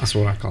call it. That's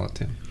what I call it,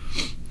 Tim.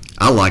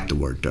 I like the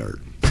word dirt.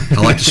 I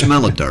like the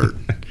smell of dirt.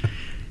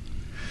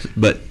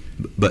 But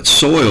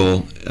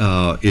soil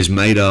is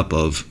made up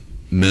of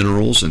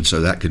minerals, and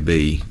so that could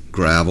be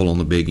gravel on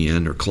the big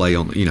end or clay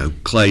on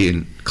clay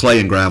and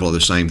gravel are the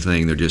same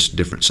thing. They're just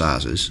different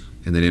sizes.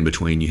 And then in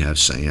between you have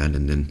sand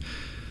and then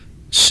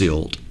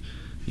silt,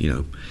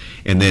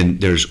 And then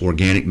there's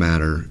organic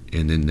matter,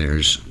 and then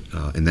there's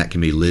and that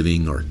can be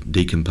living or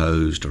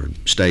decomposed or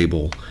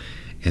stable,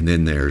 and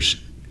then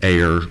there's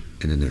air,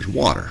 and then there's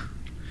water.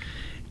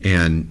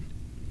 And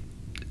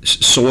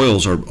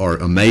soils are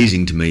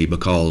amazing to me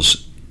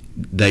because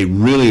they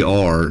really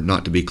are,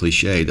 not to be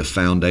cliche, the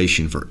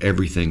foundation for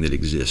everything that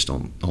exists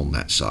on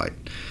that site.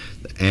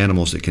 The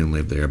animals that can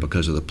live there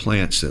because of the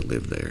plants that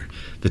live there,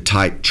 the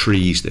type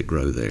trees that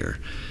grow there,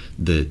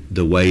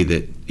 the way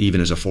that,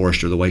 even as a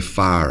forester, the way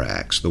fire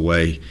acts,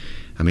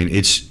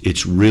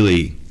 it's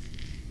really,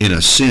 in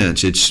a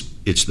sense,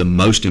 it's the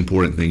most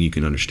important thing you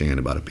can understand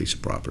about a piece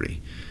of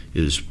property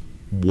is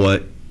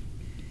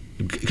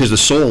because the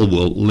soil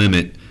will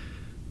limit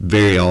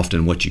very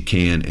often what you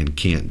can and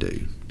can't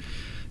do.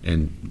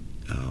 And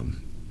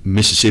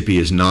Mississippi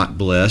is not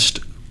blessed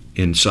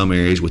in some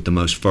areas with the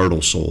most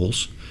fertile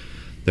soils.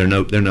 They're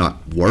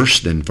not worse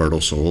than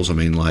fertile soils.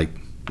 Like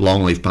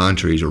longleaf pine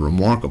trees are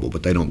remarkable,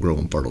 but they don't grow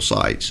on fertile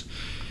sites.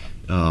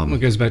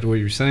 It goes back to what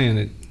you were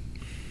saying.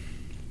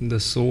 The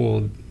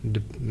soil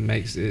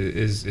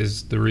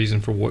is the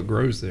reason for what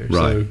grows there.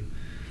 Right.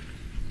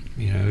 So,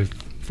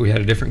 if we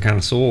had a different kind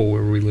of soil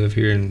where we live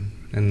here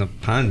in the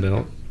Pine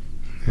Belt,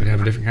 we'd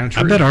have a different kind of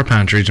tree. I bet our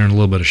pine trees are in a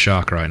little bit of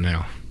shock right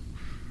now.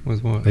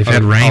 With what? They've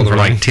had rain for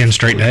like 10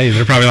 straight days.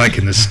 They're probably like,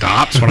 can this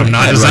stop? It's what I'm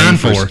not designed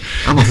for.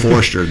 I'm a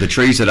forester. The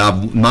trees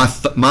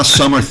that my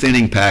summer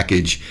thinning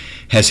package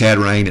has had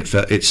rain.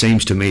 It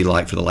seems to me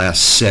like for the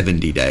last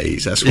 70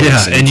 days. That's what it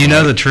seems and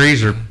like. the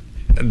trees are,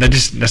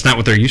 that's not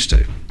what they're used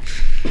to.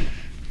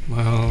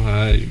 Well,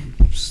 I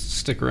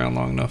stick around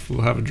long enough,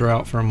 we'll have a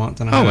drought for a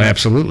month and a half. Oh,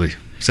 absolutely.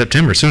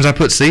 September. As soon as I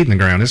put seed in the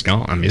ground, it's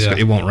gone.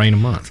 It won't rain a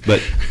month. But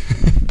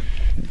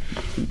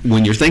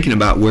when you're thinking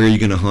about where you're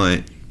going to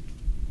hunt,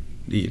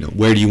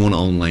 where do you want to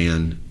own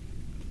land,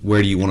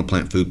 where do you want to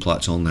plant food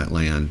plots on that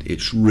land,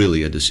 it's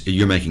really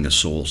you're making a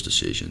soils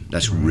decision.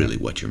 That's really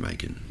what you're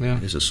making. Yeah.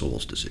 It's a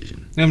soils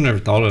decision. I've never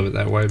thought of it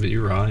that way, but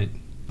you're right.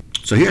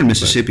 So here in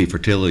Mississippi,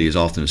 fertility is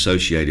often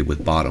associated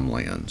with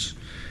bottomlands.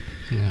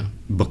 Yeah.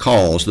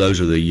 Because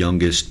those are the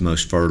youngest,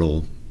 most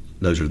fertile,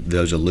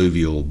 those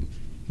alluvial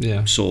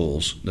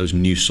soils, those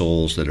new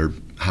soils that are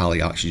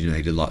highly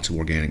oxygenated, lots of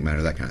organic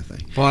matter, that kind of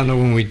thing. Well, I know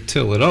when we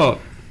till it up,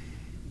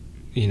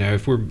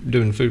 if we're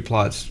doing food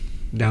plots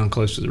down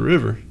close to the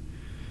river,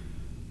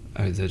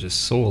 the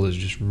soil is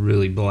just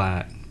really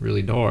black,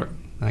 really dark.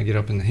 I get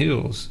up in the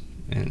hills,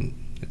 and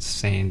it's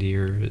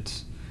sandier,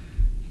 it's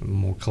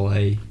more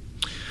clay.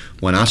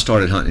 When I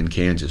started hunting in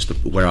Kansas,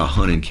 where I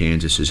hunt in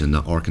Kansas is in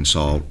the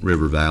Arkansas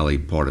River Valley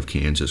part of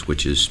Kansas,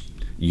 which is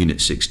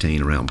Unit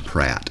 16 around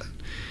Pratt.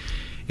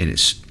 And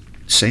it's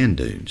sand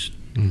dunes.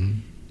 Mm-hmm.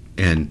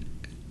 And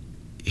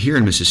here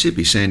in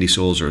Mississippi, sandy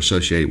soils are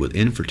associated with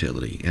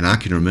infertility. And I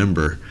can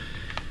remember,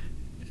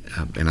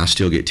 and I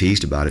still get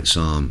teased about it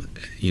some,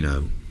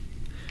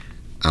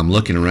 I'm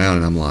looking around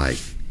and I'm like,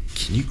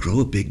 can you grow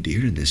a big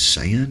deer in this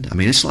sand? I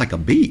mean, it's like a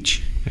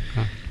beach.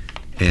 Uh-huh.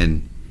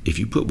 And if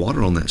you put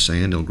water on that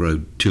sand, it'll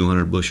grow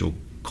 200 bushel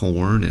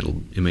corn.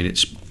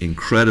 It's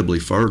incredibly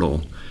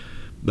fertile.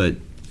 But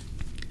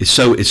it's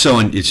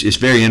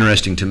very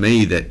interesting to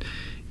me that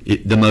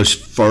the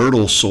most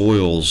fertile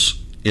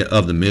soils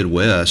of the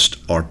Midwest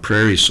are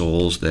prairie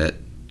soils that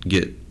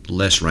get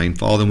less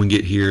rainfall than we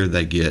get here.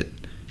 They get,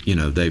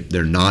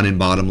 they're not in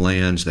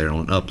bottomlands. They're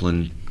on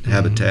upland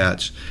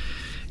habitats.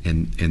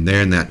 And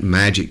they're in that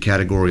magic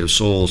category of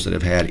soils that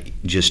have had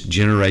just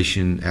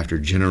generation after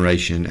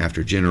generation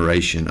after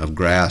generation of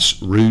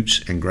grass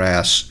roots and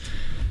grass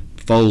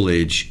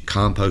foliage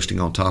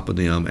composting on top of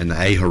them, and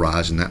the A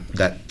horizon,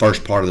 that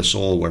first part of the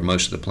soil where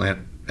most of the plant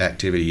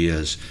activity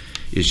is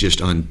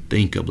just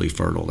unthinkably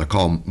fertile. They're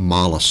called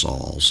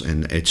mollisols,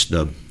 and it's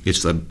the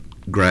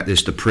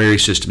prairie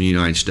system in the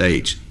United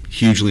States.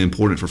 Hugely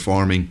important for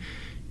farming,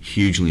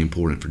 hugely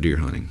important for deer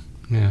hunting.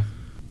 Yeah,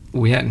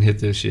 we hadn't hit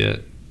this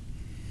yet.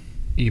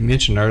 You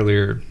mentioned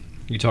earlier,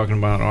 you're talking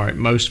about, all right,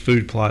 most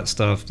food plot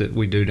stuff that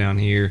we do down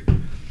here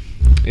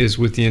is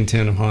with the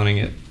intent of hunting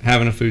it,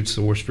 having a food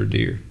source for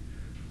deer.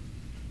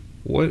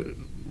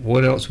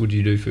 What else would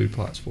you do food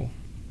plots for?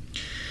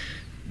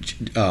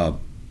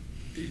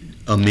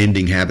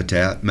 Amending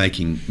habitat,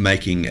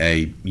 making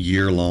a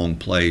year-long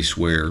place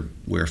where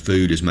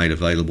food is made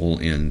available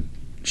in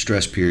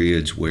stress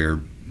periods where,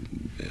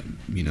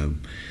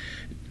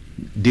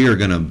 deer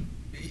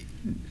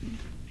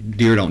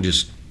don't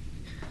just.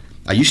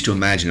 I used to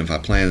imagine if I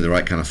planted the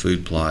right kind of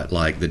food plot,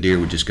 like the deer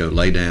would just go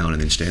lay down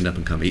and then stand up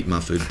and come eat my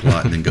food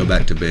plot and then go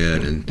back to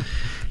bed. And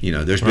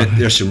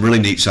there's some really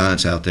neat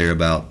science out there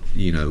about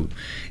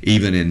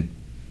even in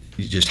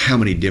just how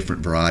many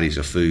different varieties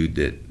of food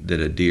that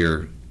a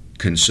deer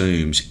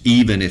consumes,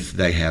 even if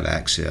they have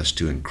access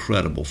to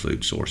incredible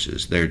food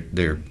sources. They're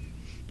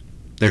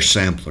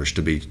samplers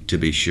to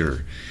be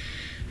sure.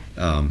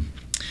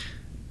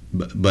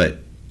 But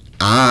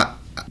I.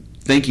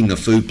 Thinking of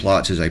food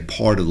plots as a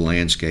part of the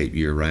landscape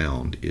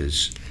year-round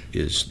is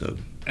the...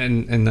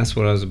 And that's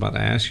what I was about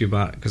to ask you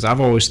about, because I've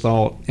always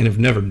thought, and have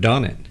never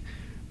done it,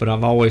 but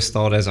I've always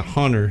thought as a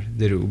hunter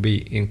that it would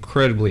be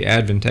incredibly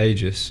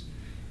advantageous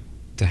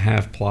to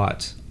have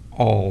plots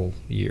all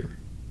year.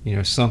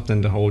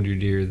 Something to hold your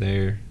deer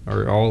there,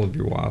 or all of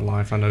your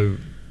wildlife. I know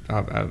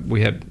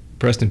we had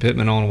Preston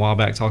Pittman on a while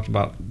back, talked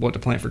about what to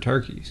plant for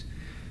turkeys.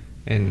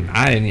 And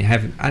I didn't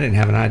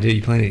have an idea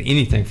you planted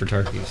anything for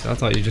turkeys. I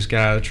thought you just got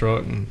out of the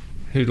truck and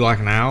hooted like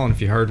an owl, and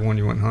if you heard one,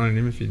 you went hunting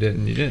him. If you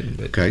didn't, you didn't.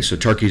 But. Okay, so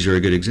turkeys are a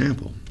good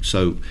example.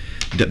 So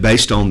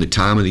based on the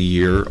time of the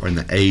year and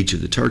the age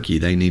of the turkey,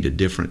 they need a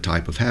different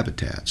type of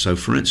habitat. So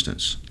for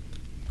instance,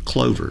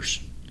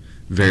 clovers,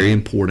 very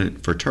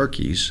important for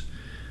turkeys.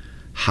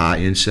 High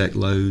insect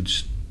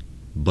loads,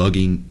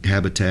 bugging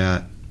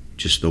habitat,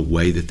 just the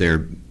way that they're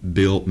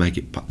built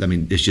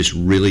it's just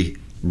really,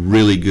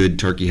 really good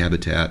turkey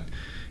habitat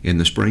in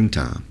the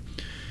springtime.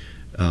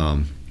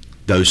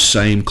 Those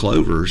same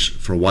clovers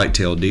for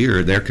white-tailed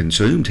deer, they're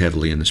consumed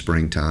heavily in the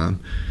springtime,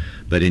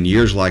 but in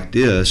years like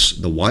this,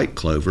 the white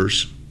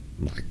clovers,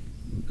 like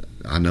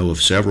I know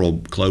of several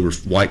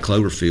white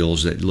clover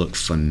fields that look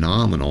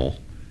phenomenal.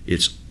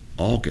 It's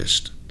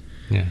August,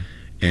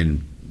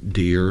 and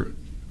deer.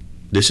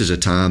 This is a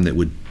time that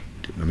would.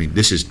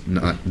 This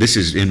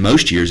is in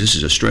most years. This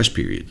is a stress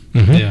period.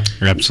 Mm-hmm. Yeah,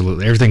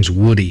 absolutely. Everything's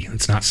woody.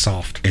 It's not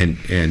soft. And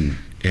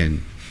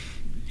in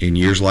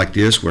years like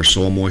this, where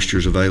soil moisture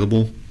is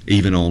available,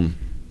 even on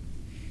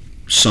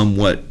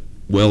somewhat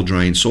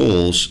well-drained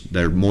soils,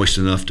 they're moist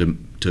enough to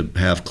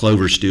have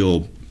clover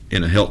still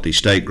in a healthy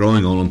state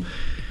growing on them,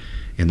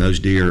 and those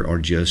deer are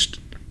just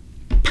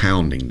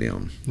pounding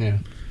them. Yeah.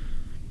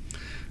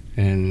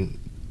 And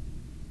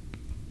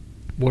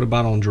what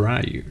about on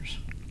dry years?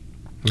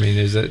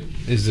 Is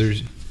there?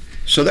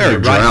 So there are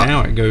right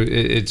now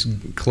it's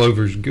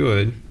clover's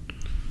good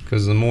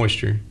because of the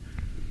moisture.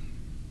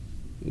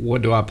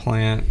 What do I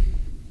plant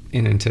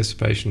in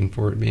anticipation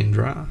for it being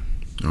dry?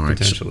 All right.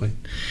 potentially.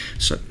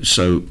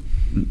 So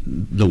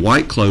the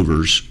white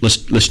clovers.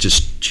 Let's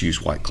just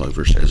choose white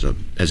clovers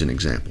as an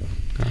example.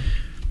 Okay.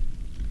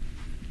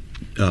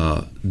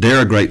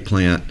 They're a great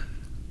plant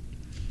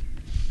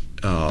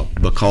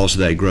because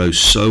they grow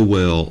so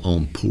well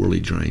on poorly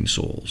drained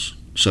soils.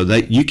 So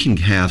you can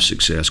have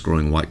success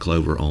growing white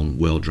clover on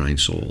well-drained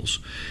soils.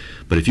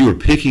 But if you were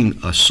picking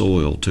a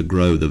soil to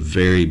grow the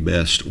very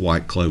best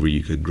white clover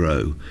you could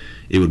grow,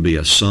 it would be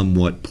a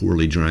somewhat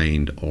poorly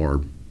drained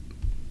or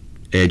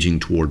edging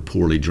toward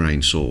poorly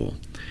drained soil.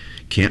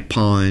 Kent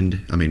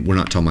Pond, I mean, we're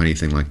not talking about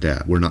anything like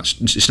that.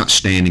 It's not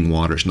standing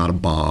water, it's not a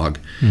bog,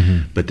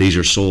 but these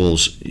are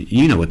soils,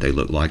 you know what they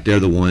look like. They're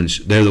the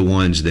ones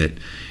that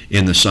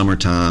in the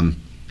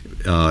summertime,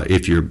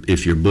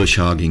 if you're bush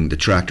hogging, the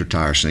tractor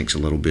tire sinks a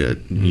little bit,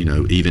 you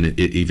know, even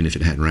if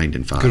it hadn't rained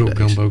in 5 Good old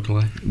days. gumbo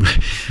clay.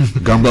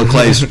 Gumbo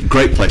clay is a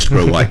great place to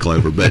grow white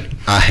clover, but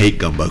I hate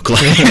gumbo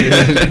clay.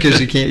 Because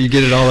you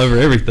get it all over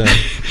everything.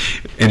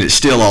 And it's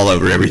still all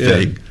over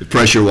everything. Yeah.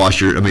 Pressure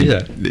washer, I mean,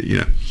 Yeah. you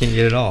know. Can't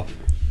get it off.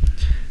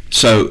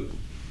 So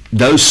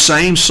those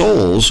same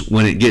soils,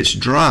 when it gets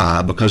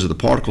dry, because of the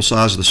particle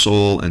size of the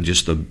soil and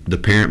just the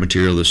parent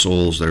material of the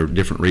soils, there are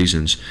different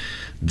reasons,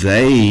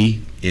 they,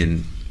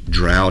 in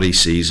droughty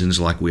seasons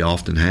like we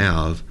often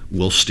have,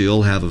 will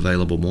still have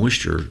available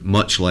moisture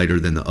much later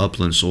than the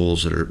upland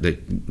soils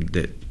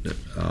the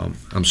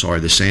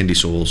sandy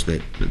soils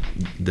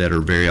that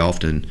are very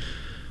often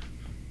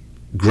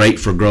great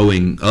for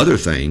growing other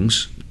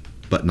things,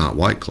 but not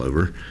white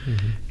clover.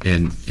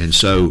 And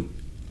so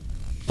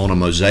on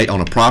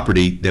a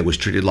property that was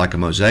treated like a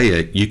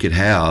mosaic, you could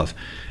have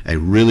a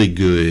really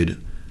good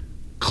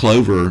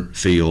clover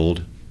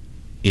field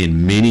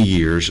in many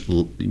years,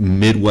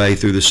 midway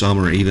through the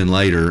summer, even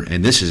later,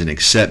 and this is an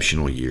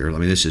exceptional year. I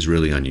mean, this is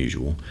really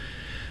unusual.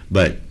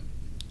 But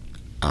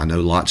I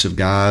know lots of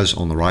guys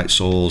on the right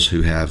soils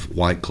who have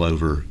white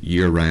clover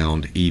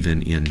year-round,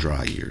 even in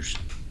dry years.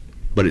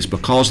 But it's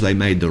because they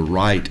made the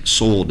right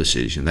soil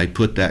decision. They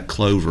put that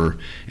clover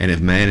and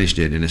have managed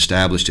it and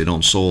established it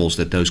on soils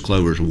that those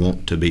clovers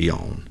want to be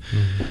on.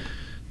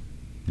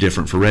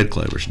 Different for red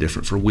clovers,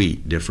 different for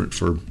wheat, different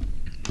for,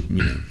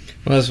 you know.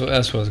 Well,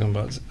 that's what I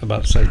was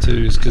about to say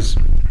too, is because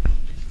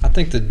I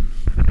think that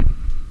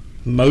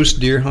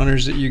most deer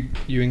hunters that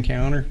you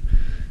encounter,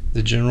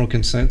 the general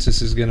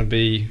consensus is going to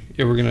be,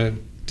 yeah, we're going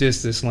to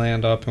disc this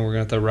land up and we're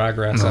going to throw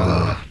ryegrass out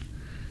on it.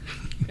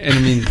 And I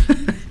mean,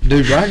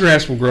 dude,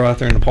 ryegrass will grow out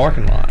there in the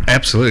parking lot.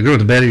 Absolutely, go to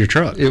the bed of your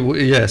truck.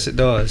 Yes, it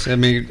does. I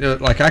mean,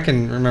 like I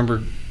can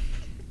remember,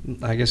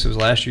 I guess it was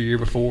last year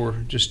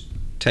before, just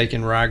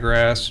taking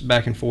ryegrass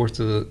back and forth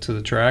to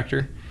the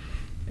tractor,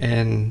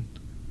 and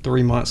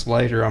 3 months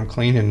later, I'm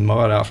cleaning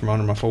mud out from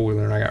under my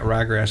four-wheeler, and I got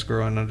ryegrass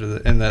growing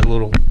in that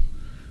little,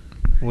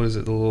 what is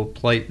it, the little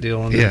plate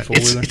deal under the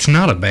four-wheeler? It's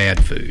not a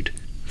bad food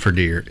for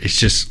deer. It's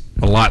just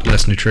a lot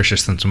less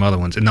nutritious than some other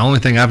ones. And the only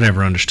thing I've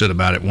never understood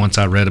about it, once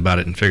I read about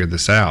it and figured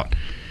this out,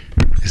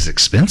 is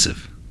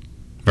expensive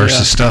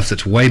versus stuff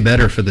that's way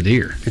better for the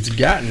deer. It's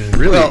gotten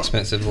really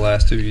expensive the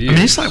last 2 years. I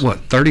mean, it's like, what,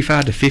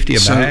 35 to 50 a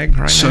bag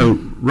right now? So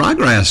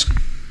ryegrass,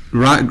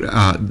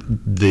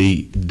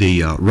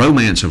 the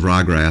romance of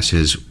ryegrass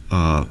has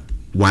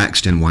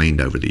waxed and waned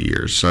over the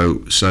years. So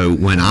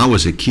when I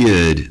was a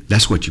kid,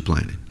 that's what you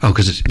planted. Oh,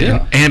 because it's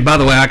And by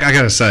the way, I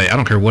got to say, I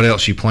don't care what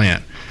else you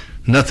plant,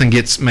 nothing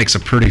makes a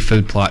pretty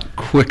food plot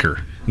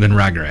quicker than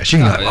ryegrass. You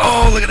can go,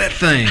 oh, look at that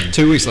thing.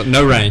 2 weeks later,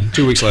 no rain.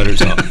 2 weeks later,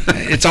 it's up.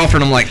 It's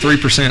offering them like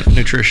 3%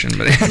 nutrition.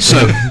 But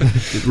so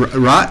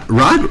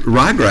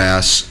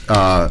ryegrass,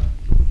 I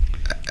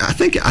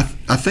think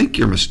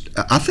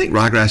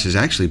ryegrass is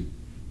actually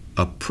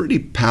a pretty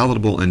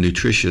palatable and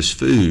nutritious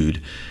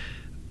food,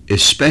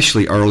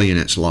 especially early in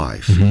its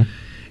life.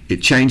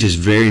 It changes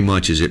very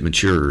much as it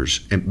matures.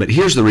 But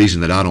here's the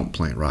reason that I don't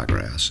plant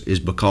ryegrass, is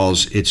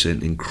because it's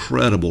an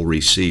incredible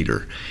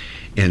reseeder.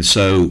 And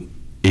so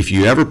if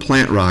you ever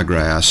plant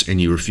ryegrass and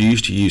you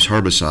refuse to use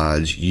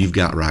herbicides, you've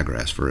got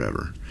ryegrass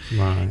forever.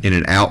 Right. And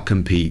it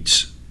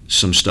outcompetes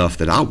some stuff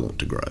that I want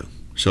to grow.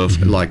 So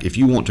if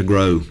you want to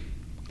grow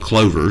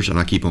clovers, and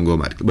I keep on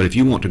going back, but if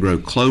you want to grow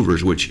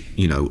clovers, which,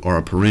 you know, are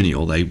a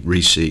perennial, they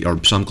reseed,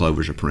 or some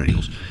clovers are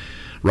perennials,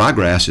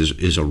 ryegrass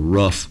is a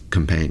rough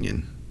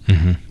companion.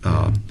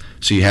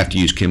 So you have to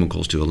use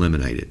chemicals to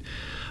eliminate it.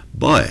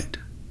 But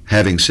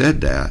having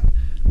said that,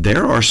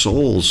 there are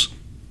soils,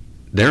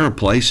 there are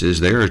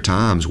places, there are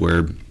times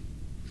where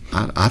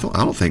I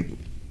don't think,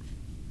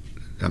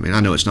 I mean,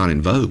 I know it's not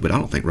in vogue, but I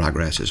don't think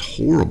ryegrass is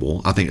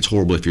horrible. I think it's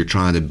horrible if you're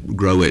trying to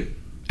grow it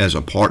as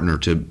a partner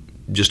to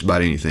just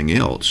about anything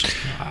else.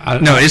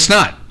 No, it's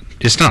not.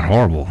 It's not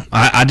horrible.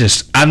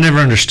 I've never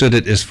understood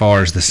it as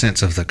far as the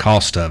sense of the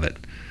cost of it.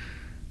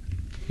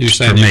 You're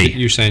saying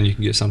you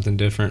can get something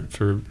different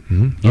for around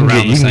the same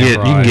price. You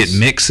can get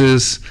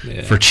mixes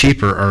for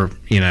cheaper, or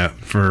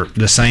for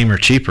the same or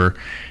cheaper,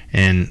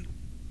 and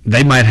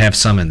they might have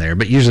some in there,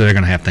 but usually they're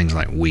going to have things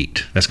like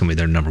wheat. That's going to be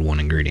their number one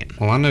ingredient.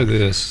 Well, I know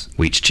this.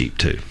 Wheat's cheap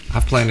too.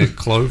 I've planted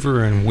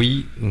clover and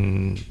wheat,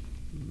 and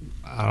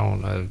I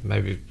don't know,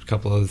 maybe a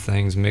couple other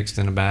things mixed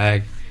in a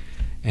bag,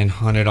 and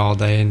hunted all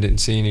day and didn't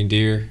see any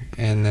deer.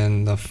 And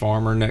then the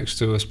farmer next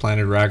to us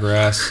planted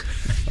ryegrass,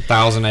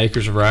 1,000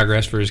 acres of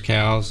ryegrass for his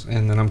cows.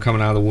 And then I'm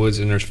coming out of the woods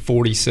and there's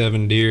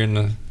 47 deer in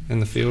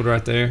the field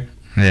right there.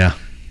 Yeah.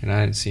 And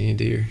I didn't see any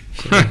deer.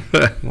 So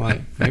I'm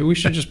like, maybe we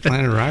should just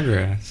plant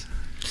ryegrass.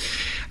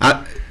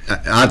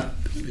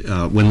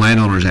 When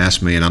landowners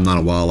ask me, and I'm not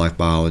a wildlife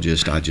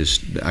biologist, I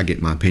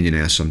get my opinion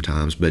asked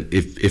sometimes. But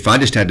if I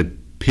just had to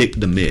pick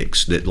the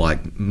mix that,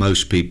 like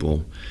most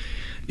people,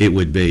 it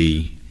would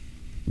be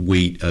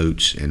wheat,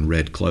 oats, and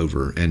red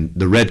clover. And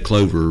the red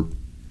clover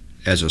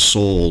as a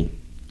soil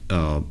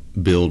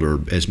builder,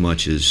 as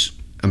much as,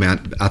 I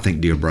mean, I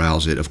think deer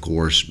browse it, of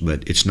course,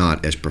 but it's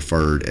not as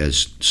preferred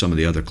as some of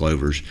the other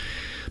clovers.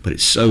 But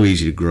it's so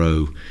easy to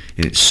grow,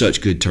 and it's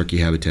such good turkey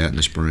habitat in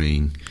the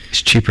spring.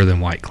 It's cheaper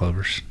than white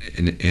clovers,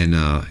 and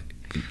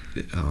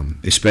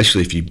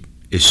especially if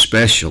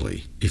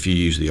you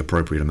use the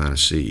appropriate amount of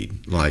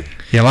seed. Like,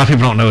 yeah, a lot of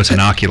people don't know it's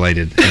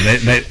inoculated.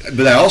 But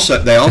they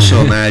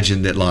also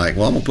imagine that, like,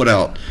 well, I'm gonna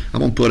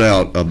put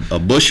out a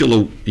bushel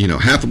of,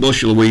 half a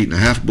bushel of wheat and a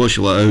half a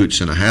bushel of oats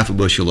and a half a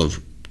bushel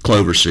of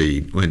clover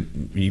seed,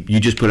 when you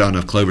just put out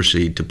enough clover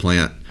seed to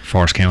plant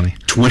Forest County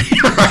 20.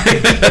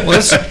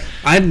 Well,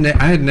 I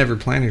had never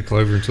planted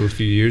clover until a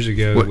few years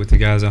ago with the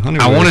guys I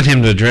hunted with. I wanted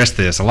him to address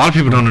this. A lot of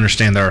people don't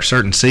understand there are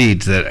certain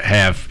seeds that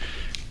have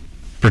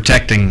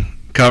protecting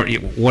cover.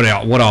 What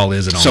all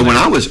is it on? So there?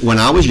 when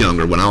I was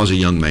younger, when I was a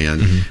young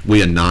man,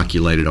 we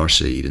inoculated our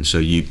seed, and so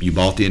you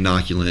bought the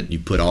inoculant, you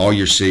put all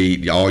your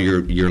seed, all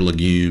your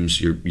legumes,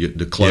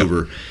 the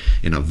clover,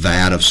 in a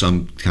vat of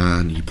some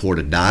kind. You poured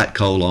a Diet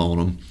Cola on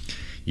them.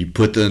 You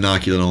put the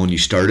inoculant on. You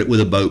stirred it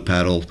with a boat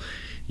paddle,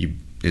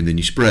 and then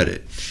you spread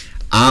it.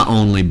 I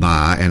only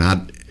buy, and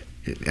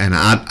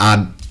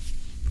I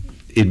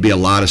it'd be a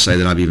lie to say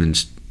that I've even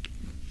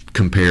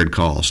compared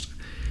cost.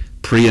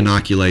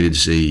 Pre-inoculated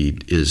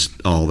seed is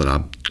all that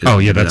I. Oh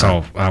yeah, that's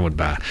all I would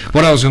buy.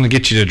 What I was going to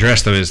get you to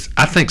address though is,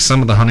 I think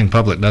some of the hunting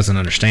public doesn't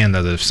understand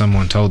though that if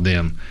someone told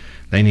them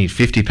they need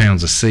 50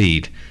 pounds of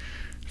seed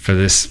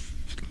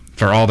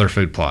for all their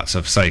food plots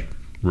of, say,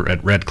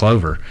 red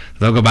clover,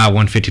 they'll go buy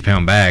one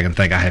 50-pound bag and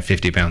think I have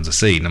 50 pounds of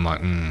seed, and I'm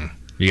like,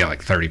 you got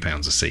like 30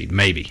 pounds of seed,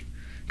 maybe.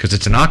 Because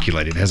it's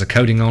inoculated, it has a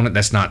coating on it.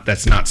 That's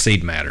not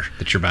seed matter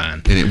that you're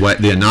buying. And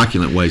the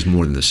inoculant weighs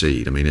more than the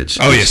seed. I mean, it's.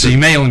 Oh yeah, so you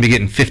may only be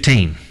getting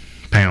 15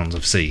 pounds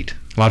of seed.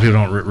 A lot of people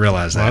don't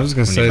realize that. Well, I was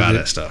going to say you buy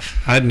that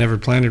stuff. I'd never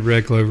planted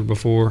red clover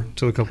before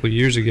until a couple of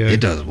years ago.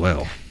 It does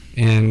well.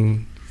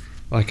 And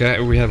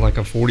we had like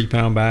a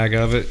 40-pound bag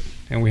of it,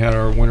 and we had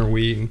our winter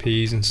wheat and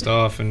peas and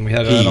stuff, and we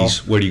had peas. That all.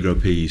 Where do you grow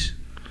peas?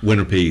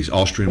 Winter peas,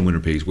 Austrian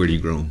winter peas. Where do you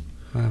grow them?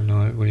 I have no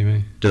idea. What do you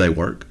mean? Do they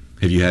work?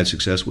 Have you had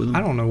success with them? I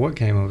don't know what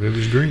came of it. It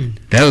was green.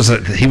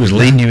 He was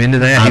leading you into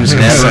that. He was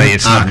going to say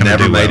it's not going to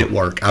do well. I've never made it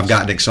work. I've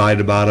gotten excited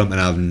about them,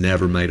 and I've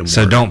never made them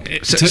so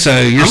work.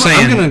 So you're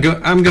saying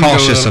I'm gonna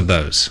cautious go of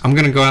those. I'm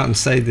going to go out and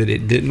say that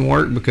it didn't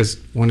work,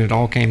 because when it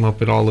all came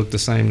up, it all looked the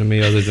same to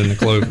me other than the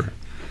clover.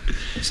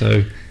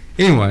 So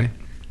anyway,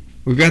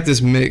 we've got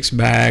this mixed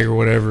bag or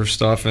whatever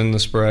stuff in the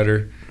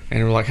spreader,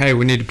 and we're like, hey,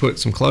 we need to put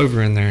some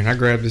clover in there. And I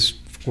grabbed this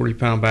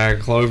 40-pound bag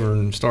of clover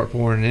and start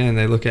pouring it in.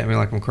 They look at me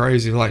like I'm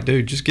crazy. They're like,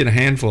 dude, just get a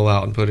handful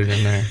out and put it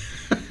in there.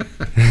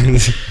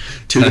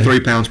 2 to 3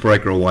 pounds per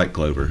acre of white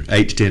clover,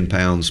 8 to 10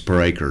 pounds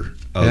per acre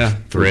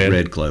of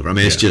red clover. I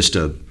mean, it's just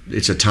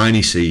it's a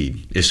tiny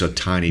seed. It's a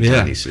tiny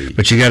seed.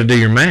 But you got to do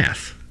your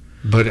math.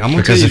 But I'm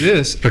going to tell you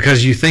this.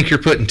 Because you think you're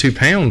putting 2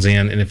 pounds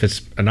in, and if it's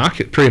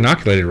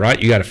pre-inoculated, right,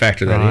 you got to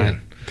factor that in.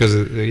 Because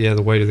of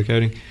the weight of the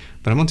coating.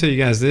 But I'm going to tell you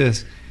guys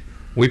this.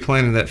 We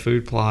planted that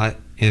food plot,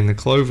 and the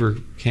clover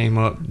came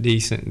up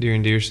decent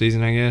during deer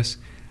season, I guess.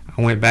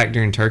 I went back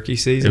during turkey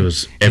season. It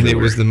was everywhere. And it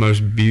was the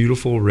most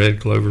beautiful red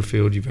clover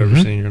field you've ever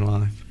seen in your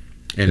life.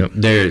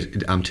 And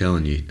I'm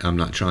telling you, I'm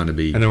not trying to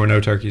be. And there were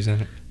no turkeys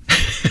in it.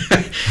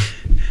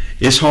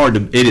 It is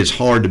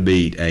hard to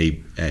beat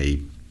a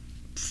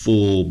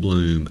full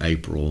bloom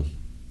April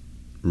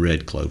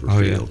red clover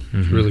field. Yeah.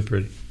 It's really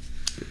pretty.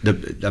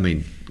 I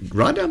mean,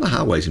 right down the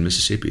highways in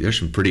Mississippi, there's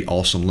some pretty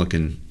awesome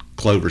looking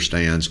clover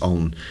stands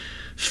on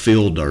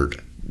field dirt.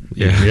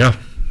 Yeah.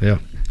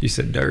 You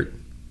said dirt.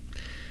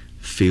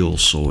 Field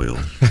soil.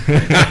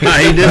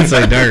 He did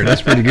say dirt.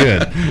 That's pretty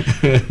good.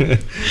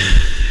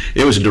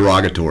 It was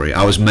derogatory.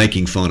 I was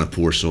making fun of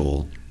poor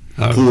soil.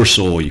 Poor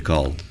soil, you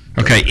called.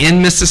 Okay,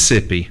 in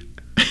Mississippi,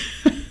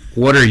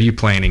 what are you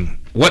planting?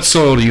 What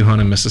soil do you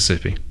hunt in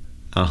Mississippi?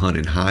 I hunt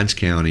in Hinds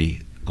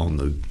County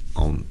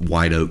on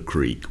White Oak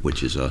Creek,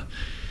 which is a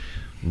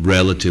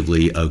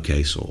relatively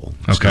okay soil.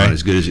 It's not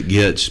as good as it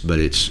gets, but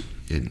it's.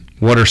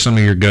 What are some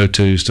of your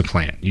go-tos to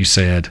plant? You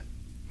said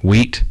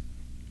wheat,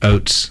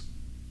 oats,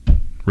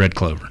 red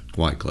clover.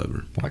 White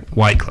clover.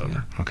 White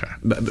clover, okay.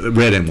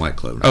 Red and white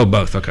clover. Oh,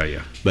 both, okay,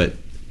 yeah. But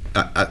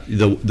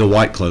the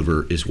white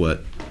clover is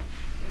what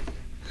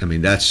I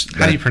mean, that's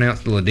How do you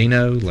pronounce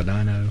Ladino?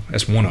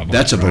 That's one of them.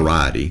 That's a right?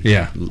 variety.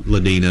 Yeah.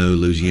 Ladino,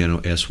 Louisiana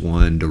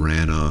S1,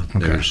 Durana.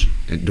 Okay.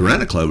 And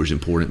Durana clover is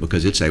important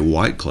because it's a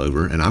white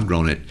clover, and I've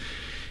grown it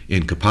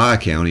in Copiah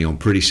County on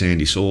pretty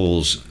sandy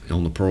soils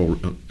on the Pearl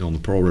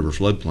River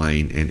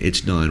floodplain, and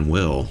it's done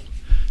well.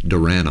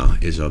 Durana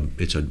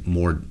it's a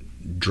more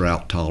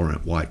drought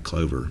tolerant white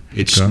clover.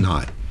 It's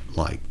not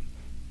like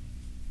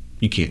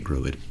you can't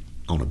grow it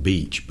on a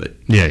beach, but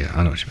Yeah,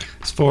 I know what you mean.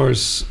 As far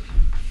as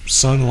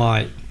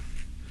sunlight,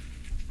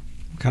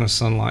 what kind of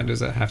sunlight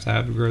does that have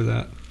to grow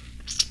that?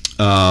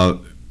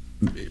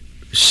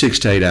 6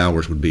 to 8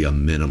 hours would be a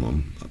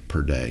minimum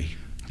per day.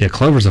 Yeah,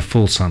 clover's a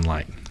full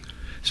sunlight.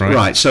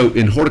 Right. So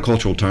in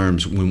horticultural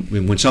terms,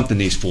 when something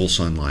needs full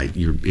sunlight,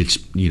 it's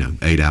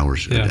 8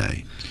 hours a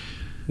day.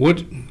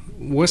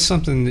 What's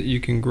something that you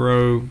can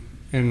grow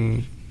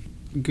in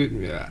good?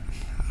 I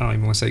don't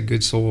even want to say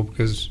good soil,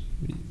 because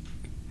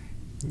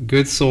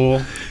good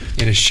soil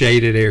in a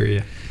shaded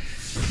area.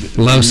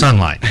 Low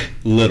sunlight.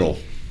 Little.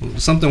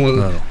 Something with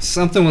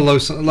low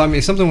sun. I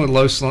mean, something with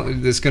low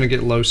sun that's going to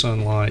get low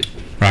sunlight.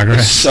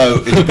 Ryegrass.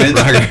 So it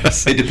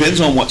depends. It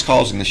depends on what's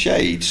causing the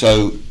shade.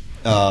 So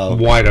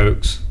White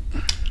oaks,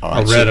 all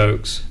right, or red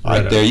oaks. All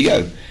right, there you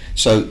go.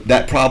 So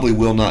that probably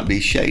will not be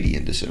shady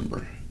in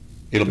December.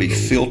 It'll be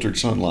filtered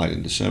sunlight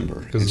in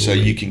December, and so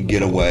you can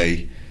get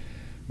away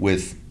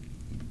with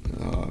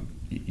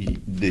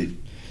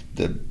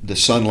the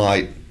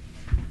sunlight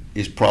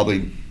is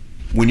probably,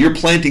 when you're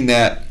planting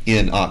that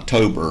in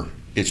October,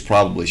 it's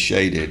probably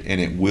shaded,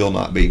 and it will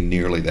not be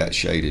nearly that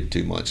shaded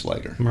 2 months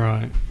later.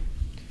 Right.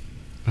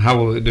 How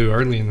will it do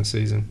early in the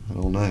season? I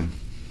don't know.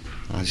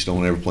 I just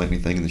don't ever plant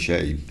anything in the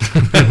shade.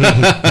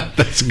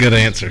 That's a good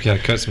answer. Got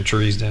to cut some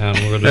trees down.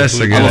 That's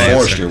a good I'm a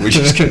answer. forester. We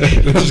just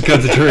Just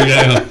cut the tree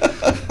down.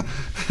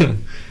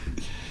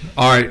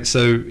 All right.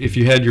 So if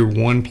you had your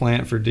one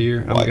plant for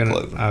deer,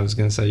 Clover. I was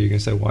gonna say you're gonna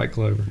say white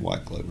clover.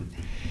 White clover.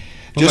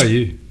 What about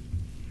you?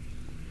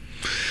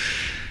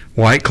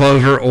 White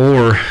clover,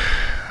 or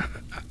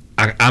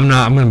I'm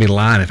going to be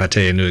lying if I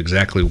tell you I knew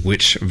exactly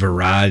which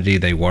variety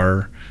they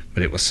were,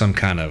 but it was some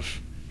kind of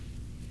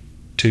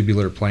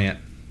tubular plant,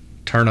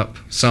 turnip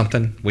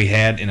something we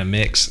had in a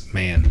mix.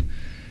 Man,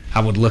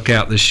 I would look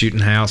out this shooting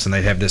house and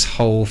they'd have this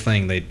whole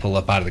thing they'd pull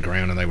up out of the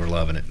ground, and they were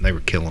loving it. They were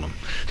killing them.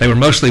 They were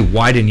mostly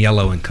white and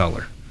yellow in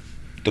color.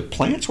 The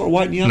plants were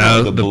white and yellow. No,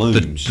 or the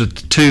blooms. the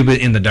tube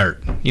in the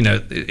dirt.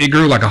 It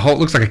grew like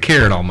looks like a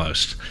carrot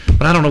almost,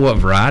 but I don't know what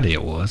variety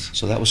it was.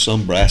 So that was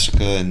some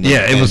brassica, and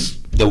it was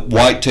the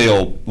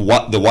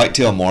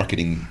whitetail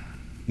marketing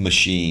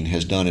machine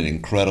has done an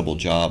incredible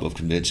job of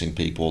convincing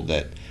people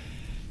that,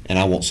 and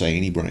I won't say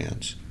any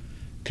brands,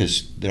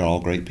 because they're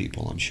all great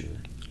people, I'm sure.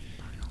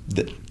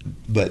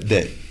 But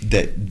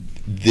that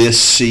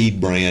this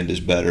seed brand is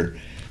better.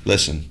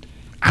 Listen,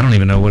 I don't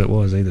even know what it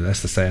was either.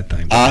 That's the sad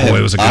thing. I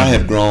it was a good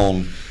have one.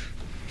 grown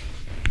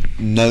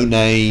no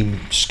name,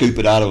 scoop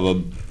it out of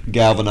a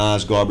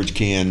galvanized garbage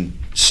can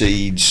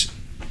seeds.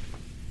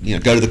 Go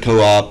to the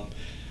co-op,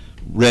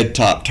 red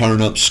top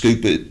turnips,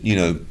 scoop it,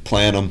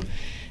 plant them,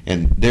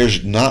 and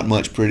there's not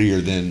much prettier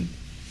than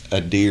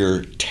a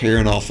deer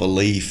tearing off a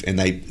leaf,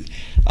 and I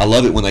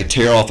love it when they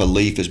tear off a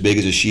leaf as big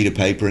as a sheet of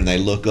paper, and they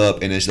look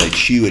up, and as they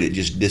chew it, it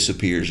just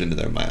disappears into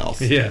their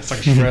mouth. Yeah, it's like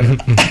a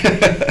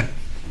shredder.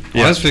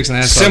 I was fixing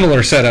to ask,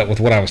 similar setup with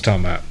what I was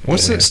talking about.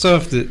 what's that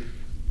stuff that,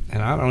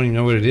 and I don't even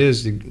know what it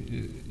is.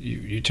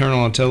 You turn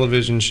on a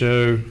television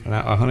show,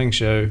 a hunting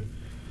show,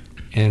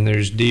 and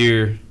there's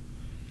deer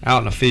out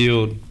in the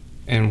field,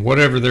 and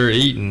whatever they're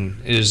eating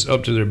is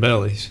up to their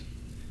bellies.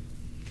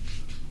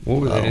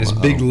 What was it? It's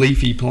big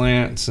leafy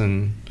plants,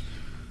 and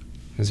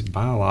is it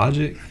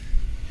Biologic?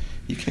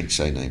 You can't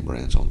say name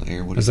brands on the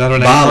air. Is that a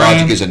name Biologic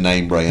brand? is a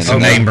name brand. It's a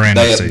name brand.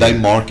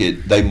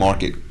 They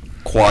market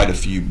quite a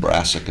few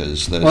brassicas.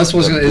 Is that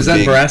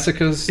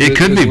brassicas? It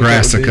could be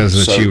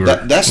brassicas that you were.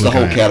 That's the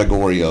whole looking at.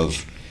 category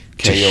of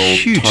kale,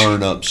 huge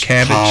turnips,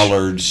 cabbage.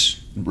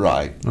 collards.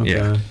 Right. Okay.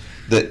 Yeah.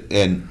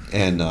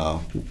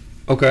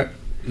 Okay.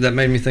 That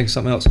made me think of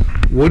something else.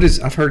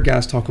 I've heard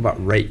guys talk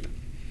about rape.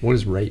 What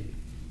is rape?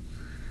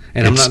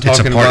 And I'm not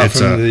talking about I'm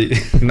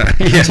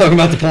talking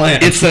about the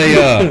plant. It's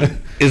a.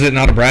 Is it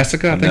not a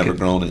brassica? I've never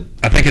grown it.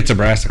 I think it's a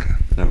brassica.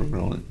 Never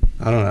grown it.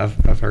 I don't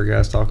know. I've heard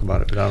guys talk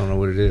about it, but I don't know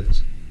what it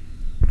is.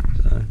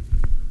 So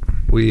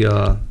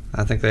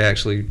I think they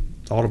actually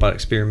thought about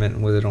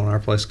experimenting with it on our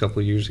place a couple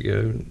of years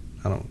ago.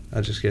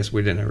 I just guess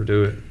we didn't ever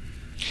do it.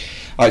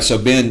 All right, so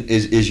Ben,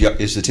 is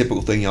the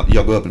typical thing y'all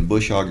go up and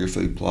bush hog your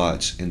food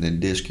plots, and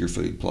then disc your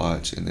food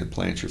plots, and then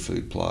plant your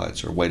food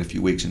plots, or wait a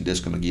few weeks and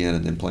disc them again,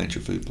 and then plant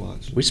your food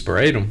plots? We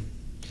sprayed them,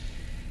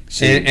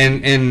 See,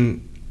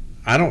 and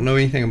I don't know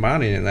anything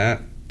about any of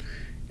that.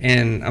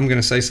 And I'm going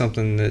to say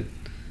something that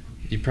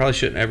you probably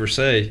shouldn't ever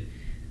say.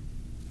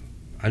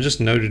 I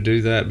just know to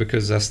do that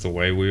because that's the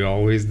way we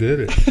always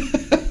did it.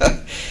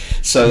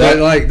 so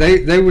But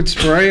that they would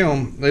spray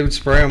them. They would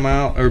spray them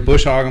out, or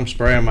bush hog them,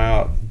 spray them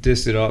out,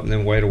 disc it up, and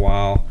then wait a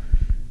while.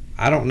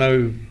 I don't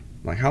know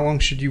Like, how long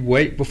should you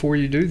wait before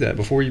you do that?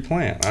 Before you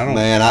plant? I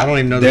don't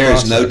even know. There the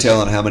is no process.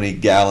 telling how many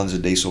gallons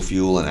of diesel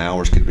fuel and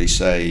hours could be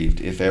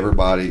saved if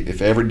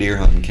every deer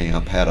hunting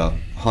camp had a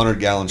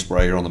 100-gallon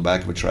sprayer on the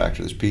back of a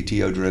tractor that's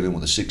PTO driven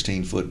with a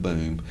 16-foot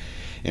boom,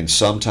 and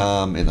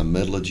sometime in the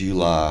middle of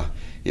July,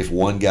 if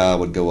one guy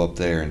would go up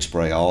there and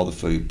spray all the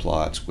food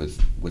plots with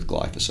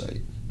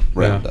glyphosate,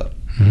 Roundup,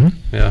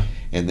 Yeah.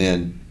 and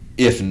then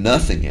if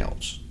nothing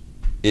else,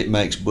 it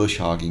makes bush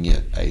hogging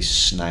it a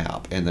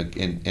snap, and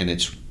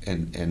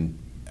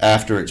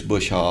after it's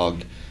bush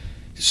hogged,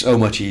 so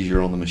much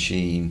easier on the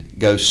machine,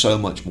 goes so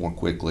much more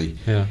quickly.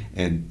 Yeah.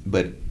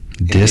 But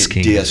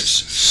Disking discs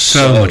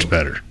so much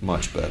better.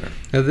 Much better.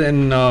 And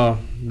then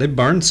they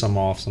burn some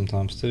off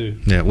sometimes too.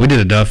 Yeah, we did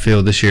a dove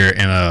field this year,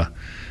 and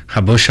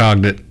I bush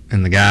hogged it,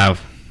 and the guy,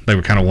 they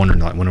were kind of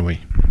wondering, like, when are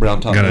we Brown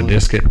top going to millet?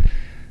 disc it?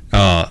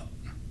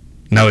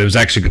 No, it was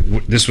actually,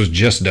 this was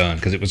just done,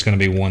 because it was going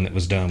to be one that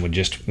was done with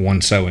just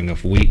one sowing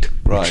of wheat.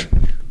 Right.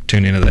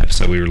 Tune into that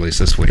episode we released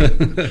this week. I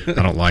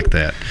don't like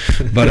that.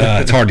 But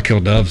it's hard to kill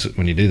doves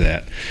when you do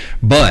that.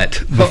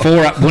 But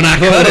when I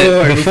cut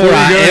it, before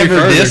I ever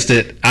dissed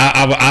it,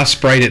 I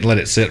sprayed it and let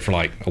it sit for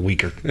like a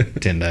week or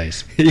 10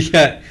 days. He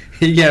got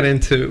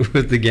into it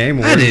with the game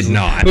wardens. I did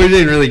not. We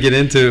didn't really get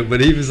into it, but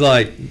he was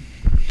like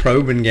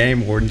probing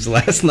game wardens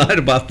last night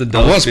about the I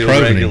dove was field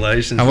probing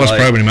regulations. him. I was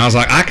probing him. I was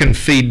like, I can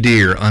feed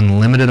deer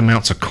unlimited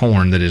amounts of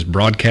corn that is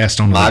broadcast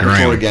on the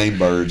Migratory ground. game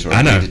birds are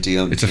I know. entity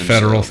unto It's a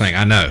federal themselves. thing.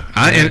 I know.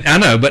 I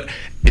know, but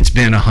it's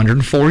been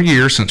 104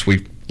 years since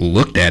we've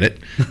looked at it.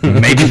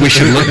 Maybe we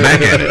should look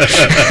back at it.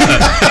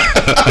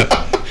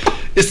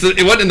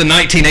 It wasn't in the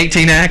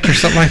 1918 Act or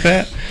something like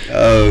that?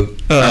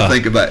 I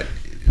think about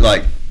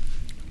like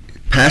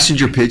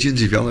passenger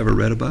pigeons. Have y'all ever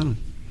read about them?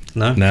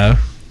 No.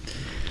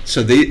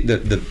 So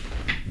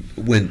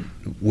when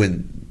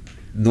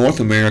North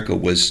America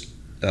was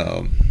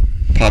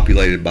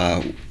populated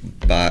by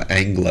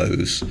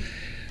Anglos,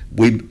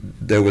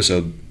 there was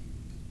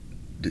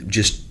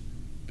just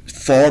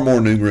far more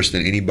numerous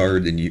than any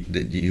bird than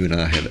you and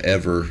I have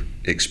ever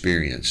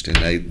experienced, and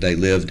they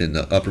lived in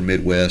the upper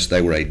Midwest.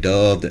 They were a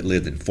dove that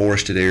lived in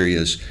forested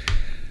areas,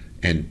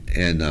 and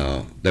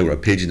they were a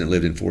pigeon that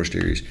lived in forest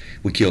areas.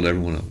 We killed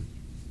every one of them.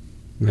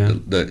 Yeah.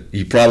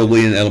 You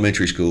probably in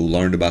elementary school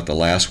learned about the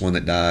last one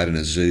that died in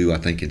a zoo, I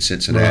think in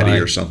Cincinnati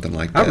Right. or something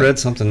like that. I read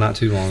something not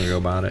too long ago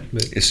about it.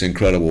 But It's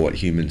incredible what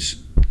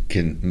humans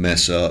can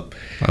mess up.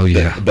 Oh,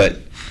 yeah. But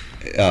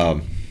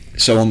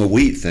so on the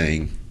wheat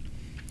thing,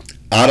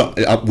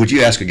 would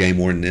you ask a game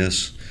warden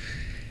this?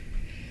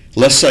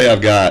 Let's say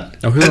I've got.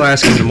 who will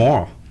ask you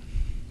tomorrow?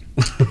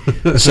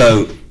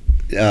 So,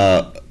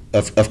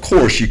 of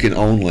course, you can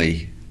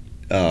only.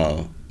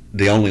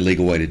 The only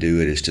legal way to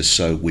do it is to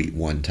sow wheat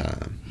one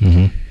time.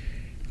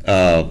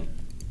 Mm-hmm.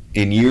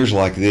 In years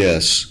like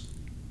this,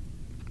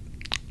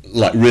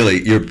 like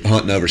really, you're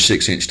hunting over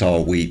 6-inch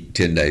tall wheat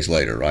 10 days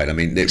later, right? I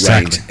mean, it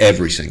Exactly. rains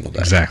every single day.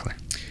 Exactly.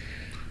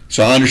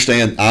 So I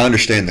understand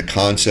the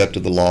concept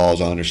of the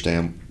laws. I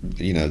understand,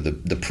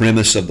 the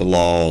premise of the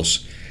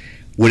laws.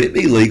 Would it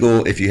be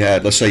legal if you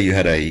had, let's say you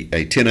had a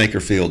 10-acre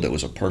field that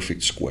was a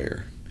perfect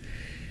square?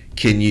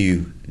 Can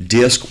you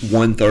disc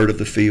 1/3 of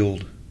the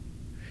field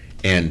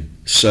and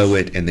sow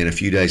it, and then a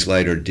few days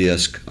later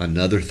disc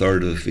another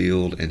third of the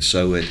field and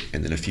sow it,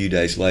 and then a few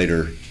days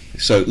later?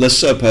 So let's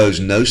suppose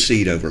no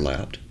seed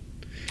overlapped.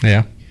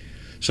 Yeah.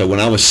 So when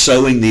I was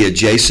sowing the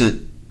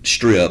adjacent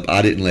strip,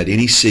 I didn't let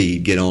any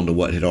seed get onto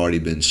what had already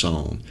been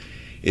sown.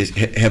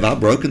 Have I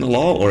broken the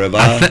law, or have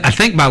I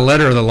think by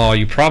letter of the law,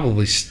 you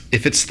probably,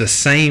 if it's the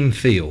same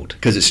field,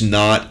 because it's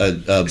not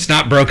it's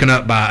not broken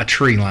up by a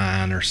tree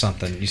line or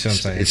something. You see what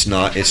I'm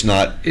saying? it's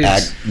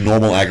not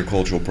normal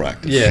agricultural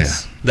practice.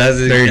 Yes,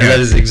 There you go.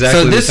 that is exactly.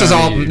 So the this is time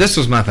all. of year. This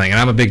was my thing,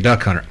 and I'm a big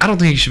duck hunter. I don't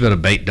think you should be able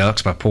to bait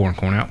ducks by pouring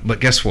corn out. But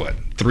guess what?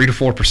 3 to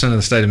 4% of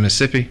the state of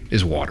Mississippi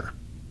is water.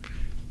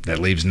 That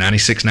leaves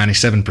 96,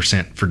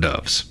 97% for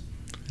doves.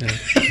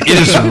 It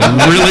is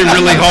really,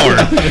 really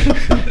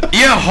hard.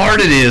 You know how hard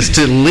it is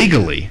to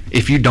legally,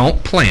 if you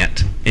don't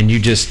plant and you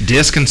just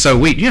disc and sow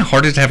wheat, you know how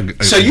hard it is to have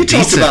a So you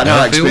talked decent about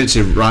how dove field?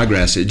 expensive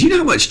ryegrass is. Do you know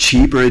how much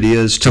cheaper it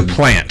is To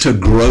plant. to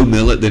grow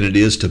millet than it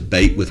is to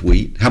bait with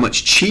wheat? How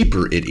much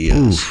cheaper it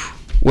is?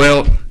 Oof.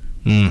 Well,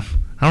 I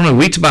don't know.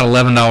 Wheat's about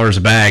 $11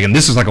 a bag, and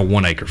this is like a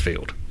 1 acre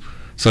field.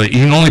 So you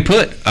can only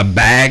put a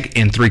bag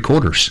and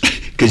 3/4.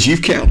 Because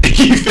you've counted.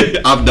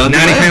 I've done 90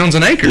 that. pounds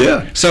an acre.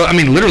 Yeah. So, I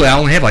mean, literally, I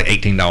only have like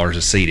 $18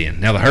 a seed in.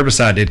 Now, the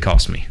herbicide did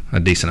cost me a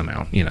decent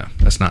amount.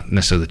 That's not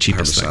necessarily the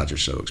cheapest thing. Herbicides are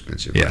so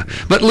expensive. Yeah. right now.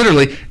 But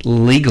literally,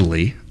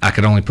 legally, I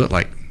could only put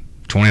like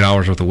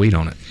 $20 worth of wheat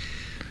on it.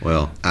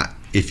 Well,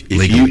 if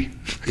Legally.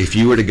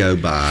 you were to go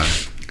buy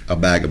a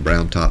bag of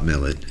brown top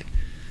millet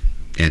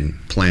and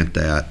plant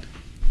that,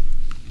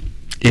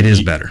 It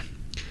is better.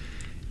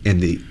 and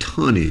the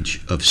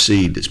tonnage of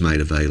seed that's made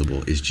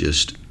available is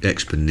just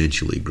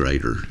exponentially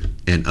greater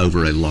and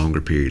over a longer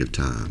period of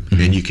time.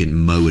 Mm-hmm. And you can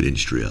mow it in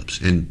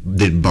strips and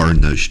then burn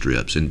those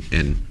strips, and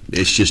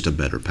it's just a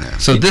better path.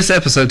 So this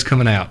episode's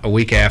coming out a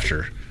week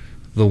after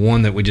the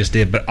one that we just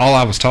did. But all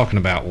I was talking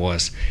about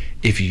was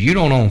if you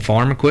don't own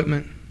farm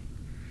equipment,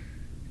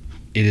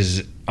 it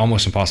is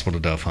almost impossible to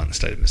dove hunt in the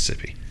state of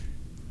Mississippi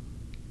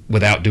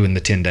without doing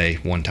the 10-day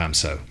one-time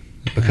sow.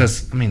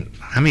 Because, I mean,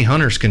 how many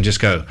hunters can just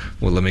go,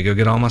 well, let me go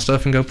get all my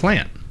stuff and go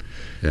plant?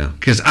 Yeah.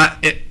 Because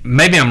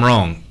maybe I'm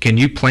wrong. Can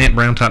you plant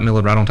brown top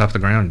millet right on top of the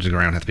ground, or does the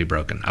ground have to be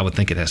broken? I would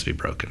think it has to be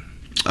broken.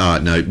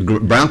 No,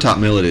 brown top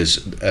millet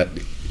is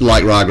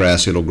like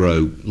ryegrass. It'll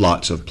grow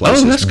lots of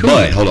places. Oh, that's cool.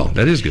 But hold on,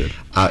 that is good.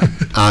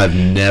 I've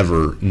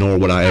never, nor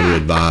would I ever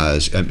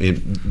advise,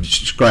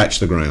 scratch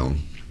the ground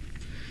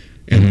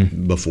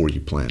before you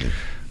plant it.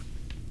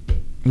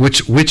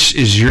 Which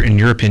is in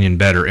your opinion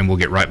better? And we'll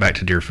get right back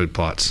to deer food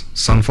plots.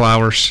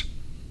 Sunflowers,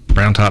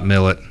 brown top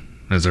millet.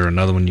 Is there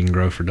another one you can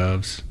grow for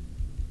doves?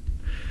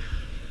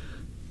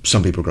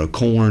 Some people grow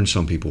corn.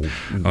 Some people.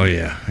 Oh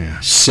yeah.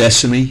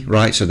 Sesame,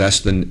 right? So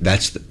that's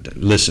the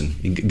listen.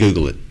 You can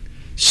Google it.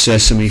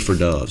 Sesame for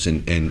doves,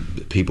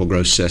 and people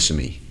grow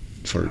sesame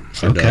for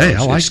doves. I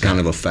like it's kind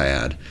of a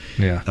fad.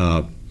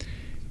 Yeah.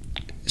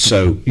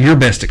 So your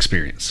best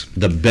experience?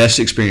 The best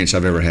experience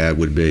I've ever had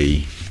would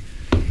be.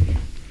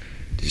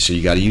 So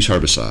you got to use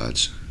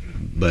herbicides,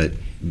 but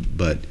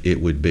it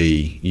would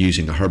be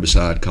using a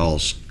herbicide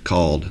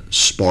called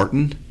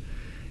Spartan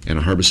and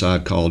a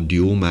herbicide called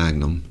Dual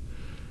Magnum,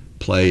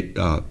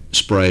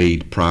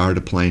 sprayed prior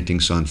to planting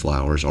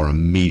sunflowers or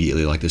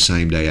immediately, like the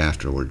same day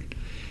afterward,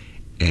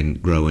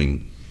 and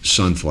growing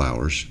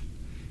sunflowers,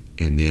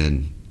 and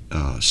then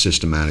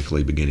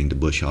systematically beginning to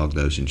bush hog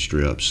those in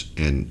strips.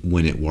 And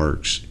when it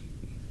works,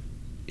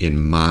 in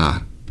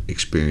my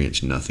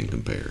experience, nothing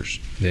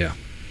compares. Yeah.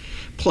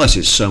 Plus,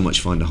 it's so much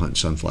fun to hunt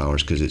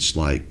sunflowers because it's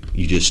like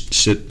you just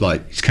sit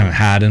like it's kind of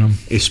hide in them.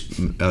 It's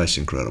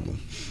incredible.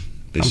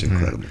 It's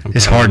incredible.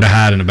 It's hard to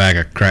hide in a bag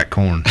of cracked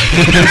corn.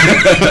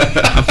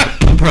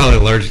 I'm probably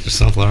allergic to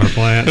sunflower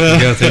plant. You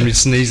go through me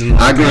sneezing.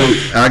 I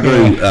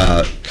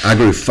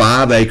grew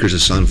 5 acres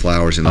of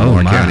sunflowers in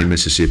Lamar County,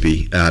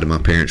 Mississippi, out of my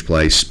parents'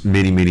 place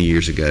many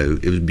years ago.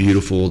 It was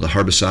beautiful. The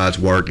herbicides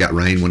worked. Got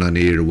rain when I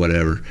needed or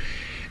whatever,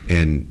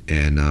 and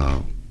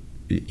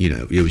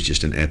it was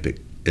just an epic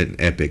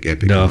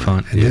dove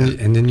hunt.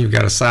 And then you've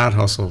got a side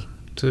hustle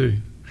too.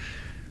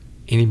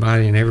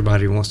 Anybody and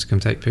everybody wants to come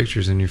take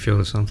pictures in your field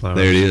of sunflowers.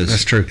 There it is.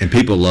 That's true. And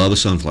people love a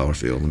sunflower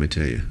field, let me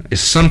tell you.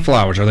 Is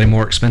sunflowers, are they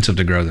more expensive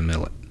to grow than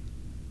millet?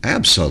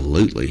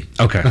 Absolutely.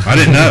 Okay. I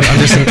didn't know.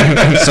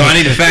 So I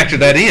need to factor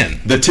that in.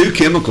 The two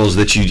chemicals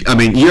that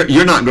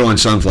you're not growing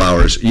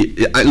sunflowers.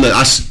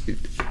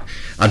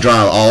 I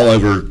drive all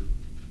over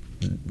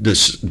the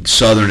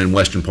southern and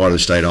western part of the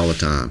state all the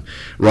time.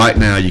 Right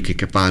now, you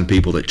can find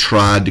people that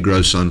tried to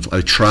grow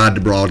sunflowers, tried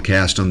to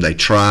broadcast them, they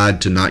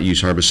tried to not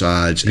use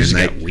herbicides, and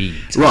they got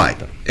weeds.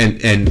 Right,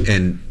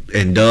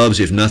 and doves,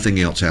 if nothing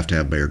else, have to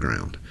have bare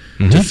ground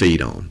to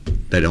feed on.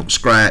 They don't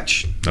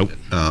scratch. Nope.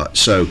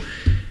 So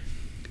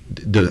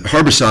the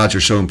herbicides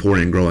are so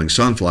important in growing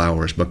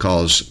sunflowers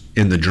because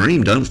in the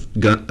dream,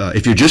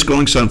 if you're just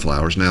growing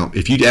sunflowers, now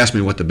if you'd ask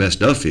me what the best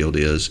dove field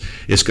is,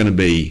 it's going to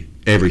be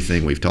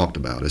everything we've talked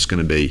about. It's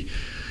going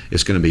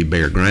to be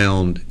bare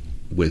ground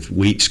with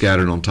wheat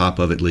scattered on top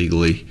of it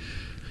legally.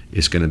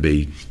 It's going to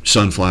be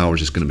sunflowers.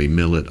 It's going to be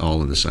millet,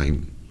 all in the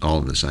same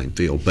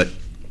field. But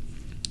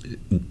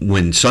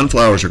when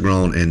sunflowers are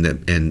grown and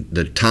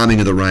the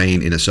timing of the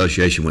rain in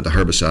association with the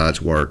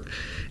herbicides work,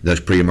 those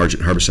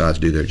pre-emergent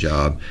herbicides do their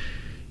job,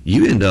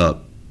 you end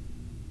up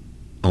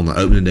on the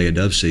opening day of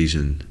dove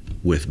season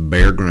with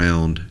bare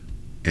ground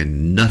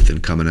and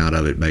nothing coming out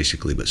of it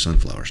basically but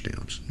sunflower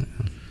stems. Yeah.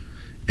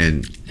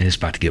 And it's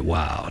about to get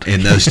wild.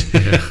 And those,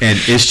 and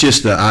it's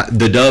just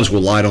the doves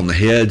will light on the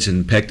heads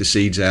and peck the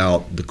seeds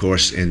out, of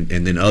course, and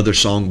then other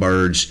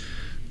songbirds,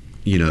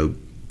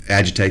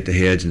 agitate the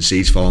heads and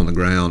seeds fall on the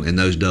ground, and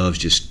those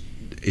doves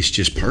it's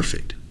just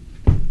perfect.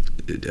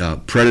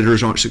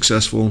 Predators aren't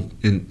successful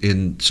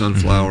in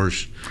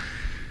sunflowers.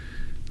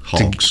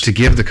 Hawks. To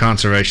give the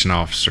conservation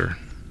officer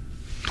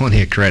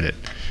plenty of credit,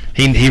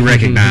 he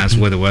recognized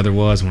where the weather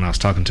was when I was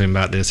talking to him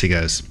about this. He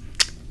goes,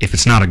 if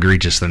it's not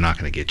egregious, they're not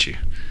going to get you.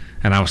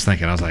 And I was like,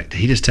 did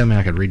he just tell me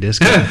I could read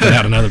this and put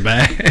out another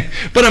bag?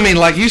 But I mean,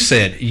 like you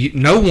said,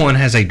 no one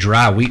has a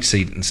dry wheat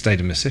seed in the state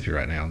of Mississippi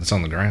right now that's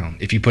on the ground.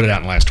 If you put it out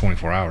in the last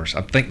 24 hours,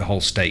 I think the whole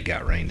state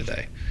got rain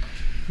today.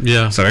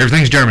 Yeah. So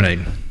everything's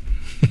germinating.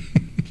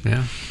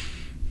 Yeah.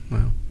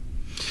 Well.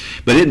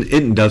 But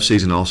isn't dove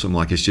season awesome?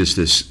 Like it's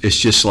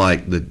just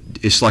like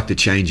the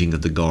changing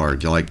of the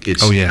guard. Like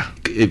it's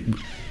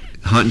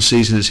hunting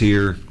season is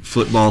here,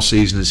 football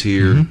season is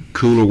here,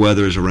 cooler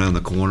weather is around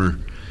the corner.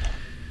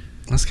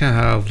 That's kind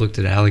of how I've looked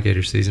at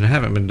alligator season. I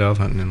haven't been dove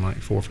hunting in like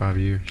 4 or 5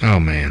 years. Oh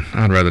man,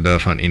 I'd rather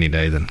dove hunt any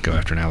day than go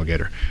after an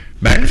alligator.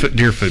 Back to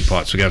deer food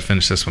plots. We got to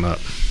finish this one up.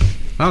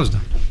 I was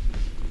done.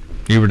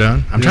 You were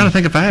done? I'm trying to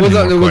think if I had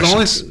any more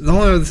questions. The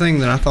only other thing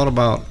that I thought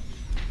about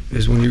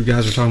is when you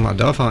guys were talking about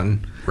dove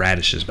hunting.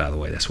 Radishes, by the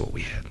way, that's what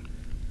we had.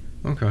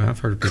 Okay, I've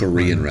heard of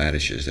Korean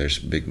radishes. There's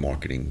big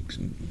marketing.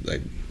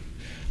 Like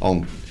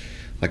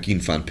you can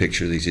find a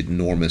picture of these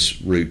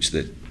enormous roots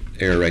that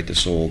aerate the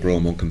soil, grow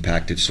them on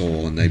compacted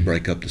soil, and they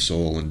break up the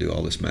soil and do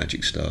all this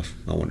magic stuff.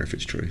 I wonder if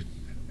it's true.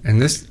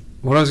 And this,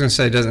 what I was going to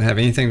say, doesn't have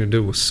anything to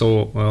do with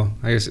soil. Well,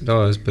 I guess it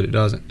does, but it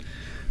doesn't.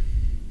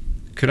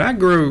 Could I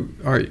grow,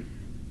 all right,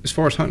 as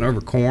far as hunting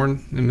over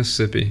corn in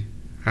Mississippi,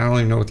 I don't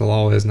even know what the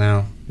law is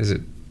now. Is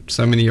it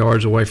so many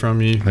yards away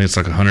from you? I think it's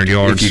like 100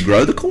 yards. If you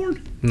grow the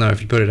corn? No,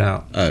 if you put it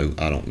out. Oh,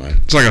 I don't know.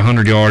 It's like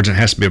 100 yards, and it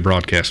has to be a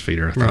broadcast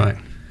feeder, I think. Right.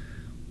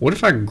 What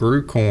if I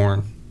grew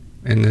corn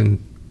and then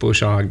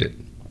bush hogged it?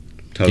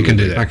 Totally You can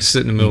do legal. that. I could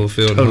sit in the middle of the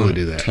field and Totally hunt.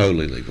 do that.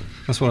 Totally legal.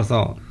 That's what I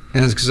thought.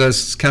 And it's because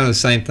that's kind of the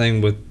same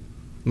thing with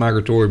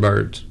migratory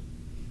birds.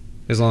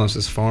 As long as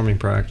it's farming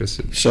practice.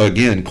 So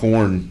again,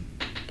 corn.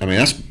 I mean,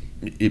 that's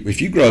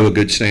if you grow a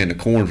good stand of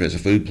corn as a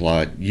food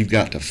plot, you've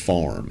got to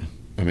farm.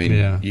 I mean,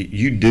 Yeah.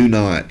 you do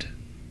not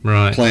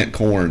Right. plant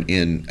corn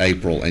in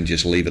April and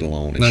just leave it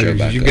alone and No, show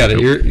back you've up. got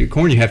to your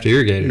corn. You have to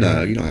irrigate it. No,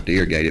 right? you don't have to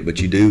irrigate it, but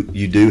you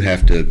do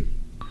have to.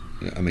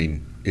 I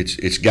mean,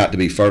 it's got to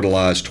be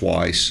fertilized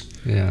twice.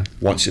 Yeah.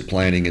 Once at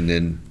planting, and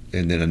then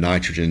a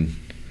nitrogen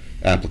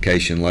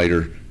application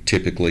later,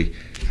 typically,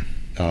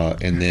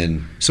 and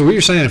then So what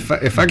you're saying, if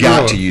I got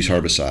grow to use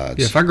herbicides.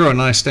 if I grow a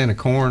nice stand of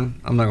corn,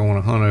 I'm not going to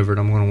want to hunt over it.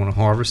 I'm going to want to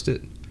harvest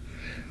it.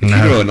 If No.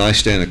 you grow a nice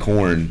stand of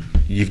corn,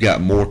 you've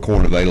got more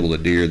corn available to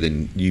deer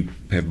than you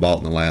have bought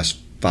in the last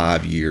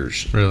 5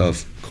 years. Really?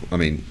 I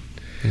mean,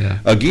 Yeah.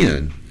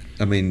 again,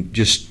 I mean,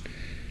 just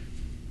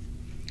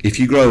if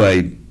you grow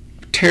a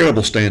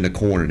terrible stand of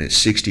corn and it's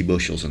 60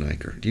 bushels an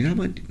acre, do you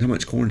know how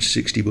much corn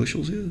 60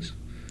 bushels is?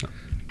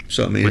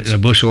 So I mean, A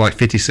bushel like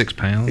 56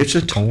 pounds It's a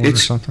of corn or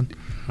it's- something?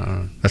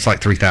 That's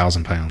like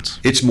 3,000 pounds.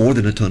 it's more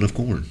than a ton of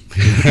corn.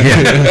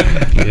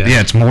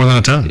 Yeah, it's more than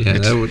a ton. Yeah,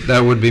 It's-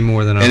 that would be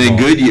more than I And in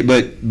thought.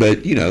 good,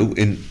 but you know,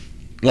 in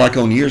like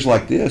on years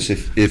like this,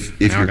 if now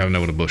I you're got to know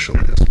what a bushel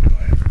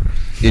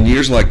is. in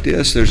years like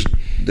this,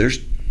 there's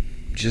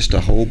just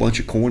a whole bunch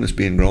of corn that's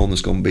being grown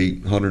that's going to be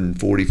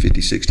 140,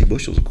 50, 60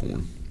 bushels of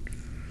corn.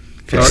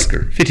 Per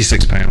acre.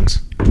 56 pounds.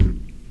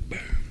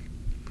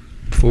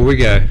 Before we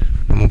go,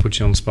 I'm going to put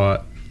you on the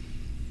spot.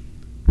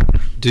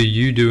 Do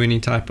you do any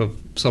type of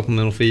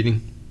supplemental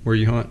feeding where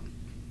you hunt?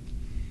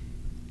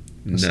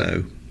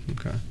 No.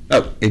 Okay.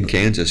 Oh, in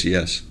Kansas,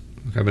 yes.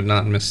 Okay, but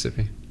not in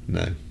Mississippi.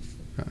 No.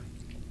 Okay.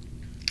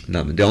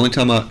 No. The only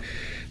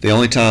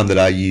time that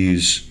I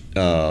use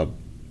in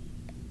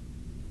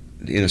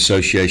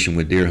association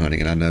with deer hunting,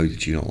 and I know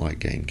that you don't like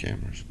game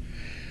cameras,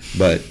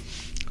 but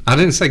I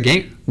didn't say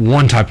game.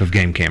 One type of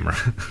game camera.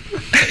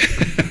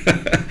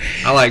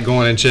 I like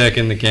going and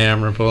checking the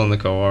camera, pulling the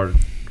card.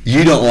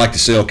 you don't like the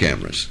cell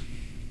cameras.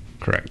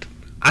 Correct.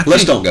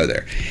 Let's don't go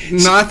there.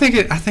 No, I think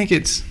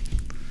it's.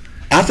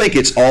 I think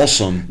it's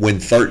awesome when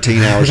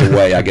 13 hours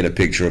away I get a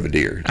picture of a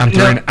deer. I'm three,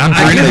 No, I'm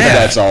I three and a think half.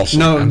 that's awesome.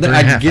 No, I'm 3.5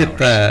 I get hours.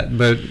 that,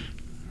 but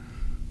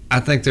I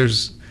think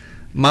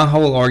my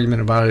whole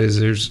argument about it is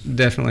there's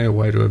definitely a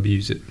way to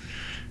abuse it.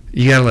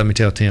 You got to let me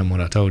tell Tim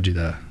what I told you,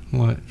 though.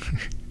 What?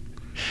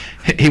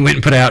 He went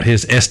and put out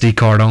his SD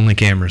card only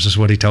cameras, is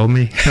what he told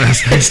me.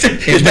 That's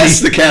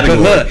the category.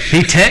 But look,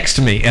 he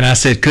texted me, and I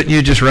said, couldn't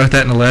you just wrote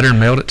that in a letter and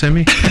mailed it to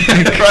me?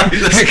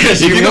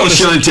 If you're going to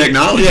shun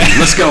technology,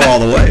 let's go all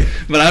the way.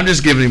 But I'm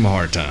just giving him a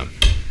hard time.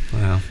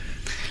 Wow.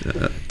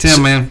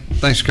 Tim, man,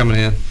 thanks for coming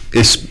in.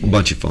 It's a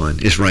bunch of fun.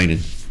 It's raining.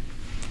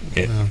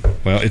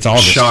 Well, it's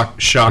August.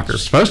 Shocker.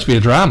 It's supposed to be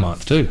a dry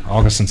month, too.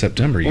 August and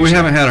September. Well, we usually.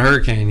 haven't had a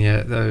hurricane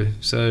yet, though.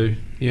 So,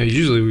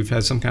 usually we've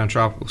had some kind of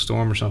tropical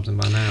storm or something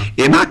by now.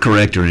 Am I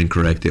correct or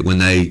incorrect that when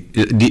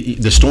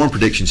the Storm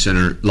Prediction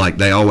Center, like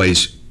they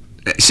always,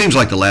 it seems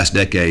like the last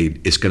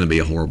decade it's going to be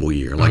a horrible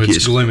year. Like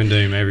It's gloom and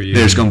doom every year.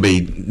 there's going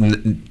to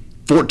be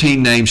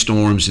 14 named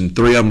storms, and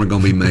 3 of them are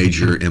going to be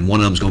major, and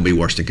one of them's going to be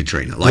worse than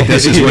Katrina. Like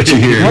this is what you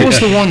hear. What was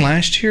the one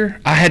last year?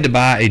 I had to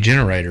buy a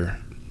generator,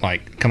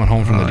 like coming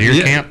home from the deer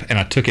yeah. camp, and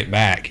I took it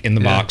back in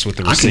the box with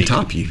the I can receipt.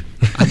 top you.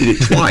 I did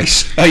it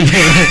twice. Oh,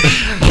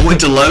 yeah. I went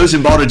to Lowe's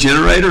and bought a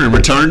generator and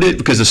returned it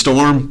because the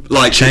storm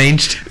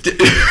Changed?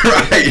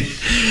 Right.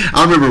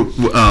 I remember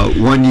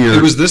one year.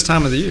 It was this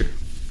time of the year.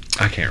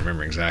 I can't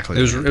remember exactly.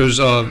 It was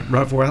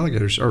right before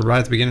alligators, or right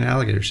at the beginning of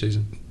alligator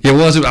season. It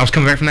was. I was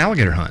coming back from the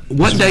alligator hunt.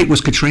 What date was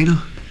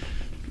Katrina?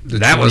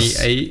 That was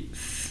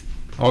 28th,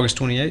 August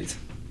 28th,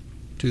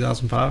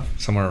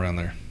 2005. somewhere around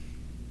there.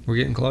 We're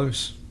getting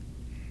close.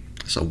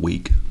 It's a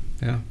week.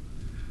 Yeah.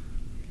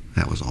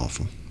 That was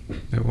awful.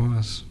 It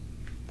was.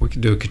 We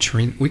could do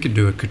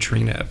a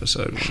Katrina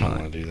episode. I don't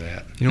want to do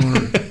that. You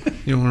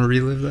don't want to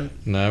relive that?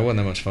 No, it wasn't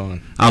that much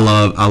fun. I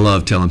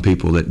love telling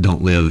people that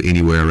don't live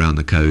anywhere around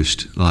the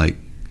coast, like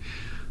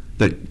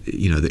that,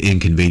 the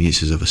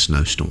inconveniences of a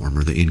snowstorm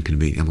or the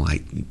inconvenience. I'm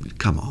like,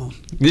 come on.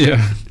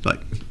 Yeah.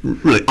 Like,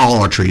 really,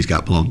 all our trees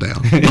got blown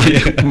down.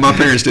 Like, my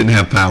parents didn't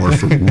have power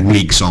for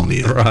weeks on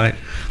end. Right.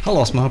 I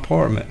lost my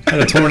apartment. I had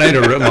a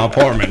tornado rip my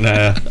apartment in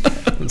half.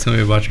 Tell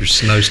me about your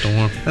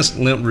snowstorm. That's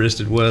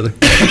limp-wristed weather.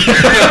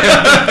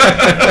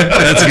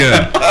 That's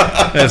good.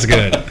 That's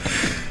good.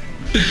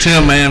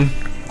 Tim, man,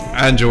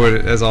 I enjoyed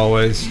it as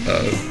always.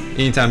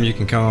 Anytime you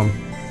can come,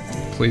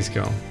 please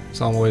come.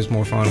 It's always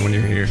more fun when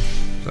you're here.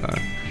 So,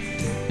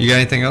 You got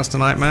anything else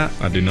tonight, Matt?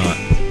 I do not.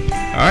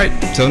 All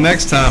right, till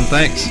next time.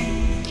 Thanks.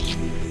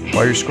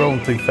 While you're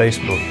scrolling through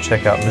Facebook,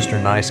 check out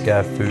Mr. Nice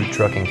Guy Food,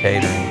 Truck, and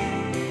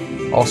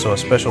Catering. Also, a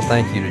special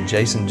thank you to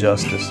Jason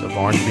Justice of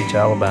Orange Beach,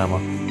 Alabama,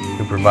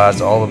 who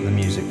provides all of the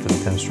music for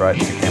the Pinstripes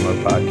to Camo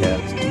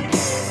podcast.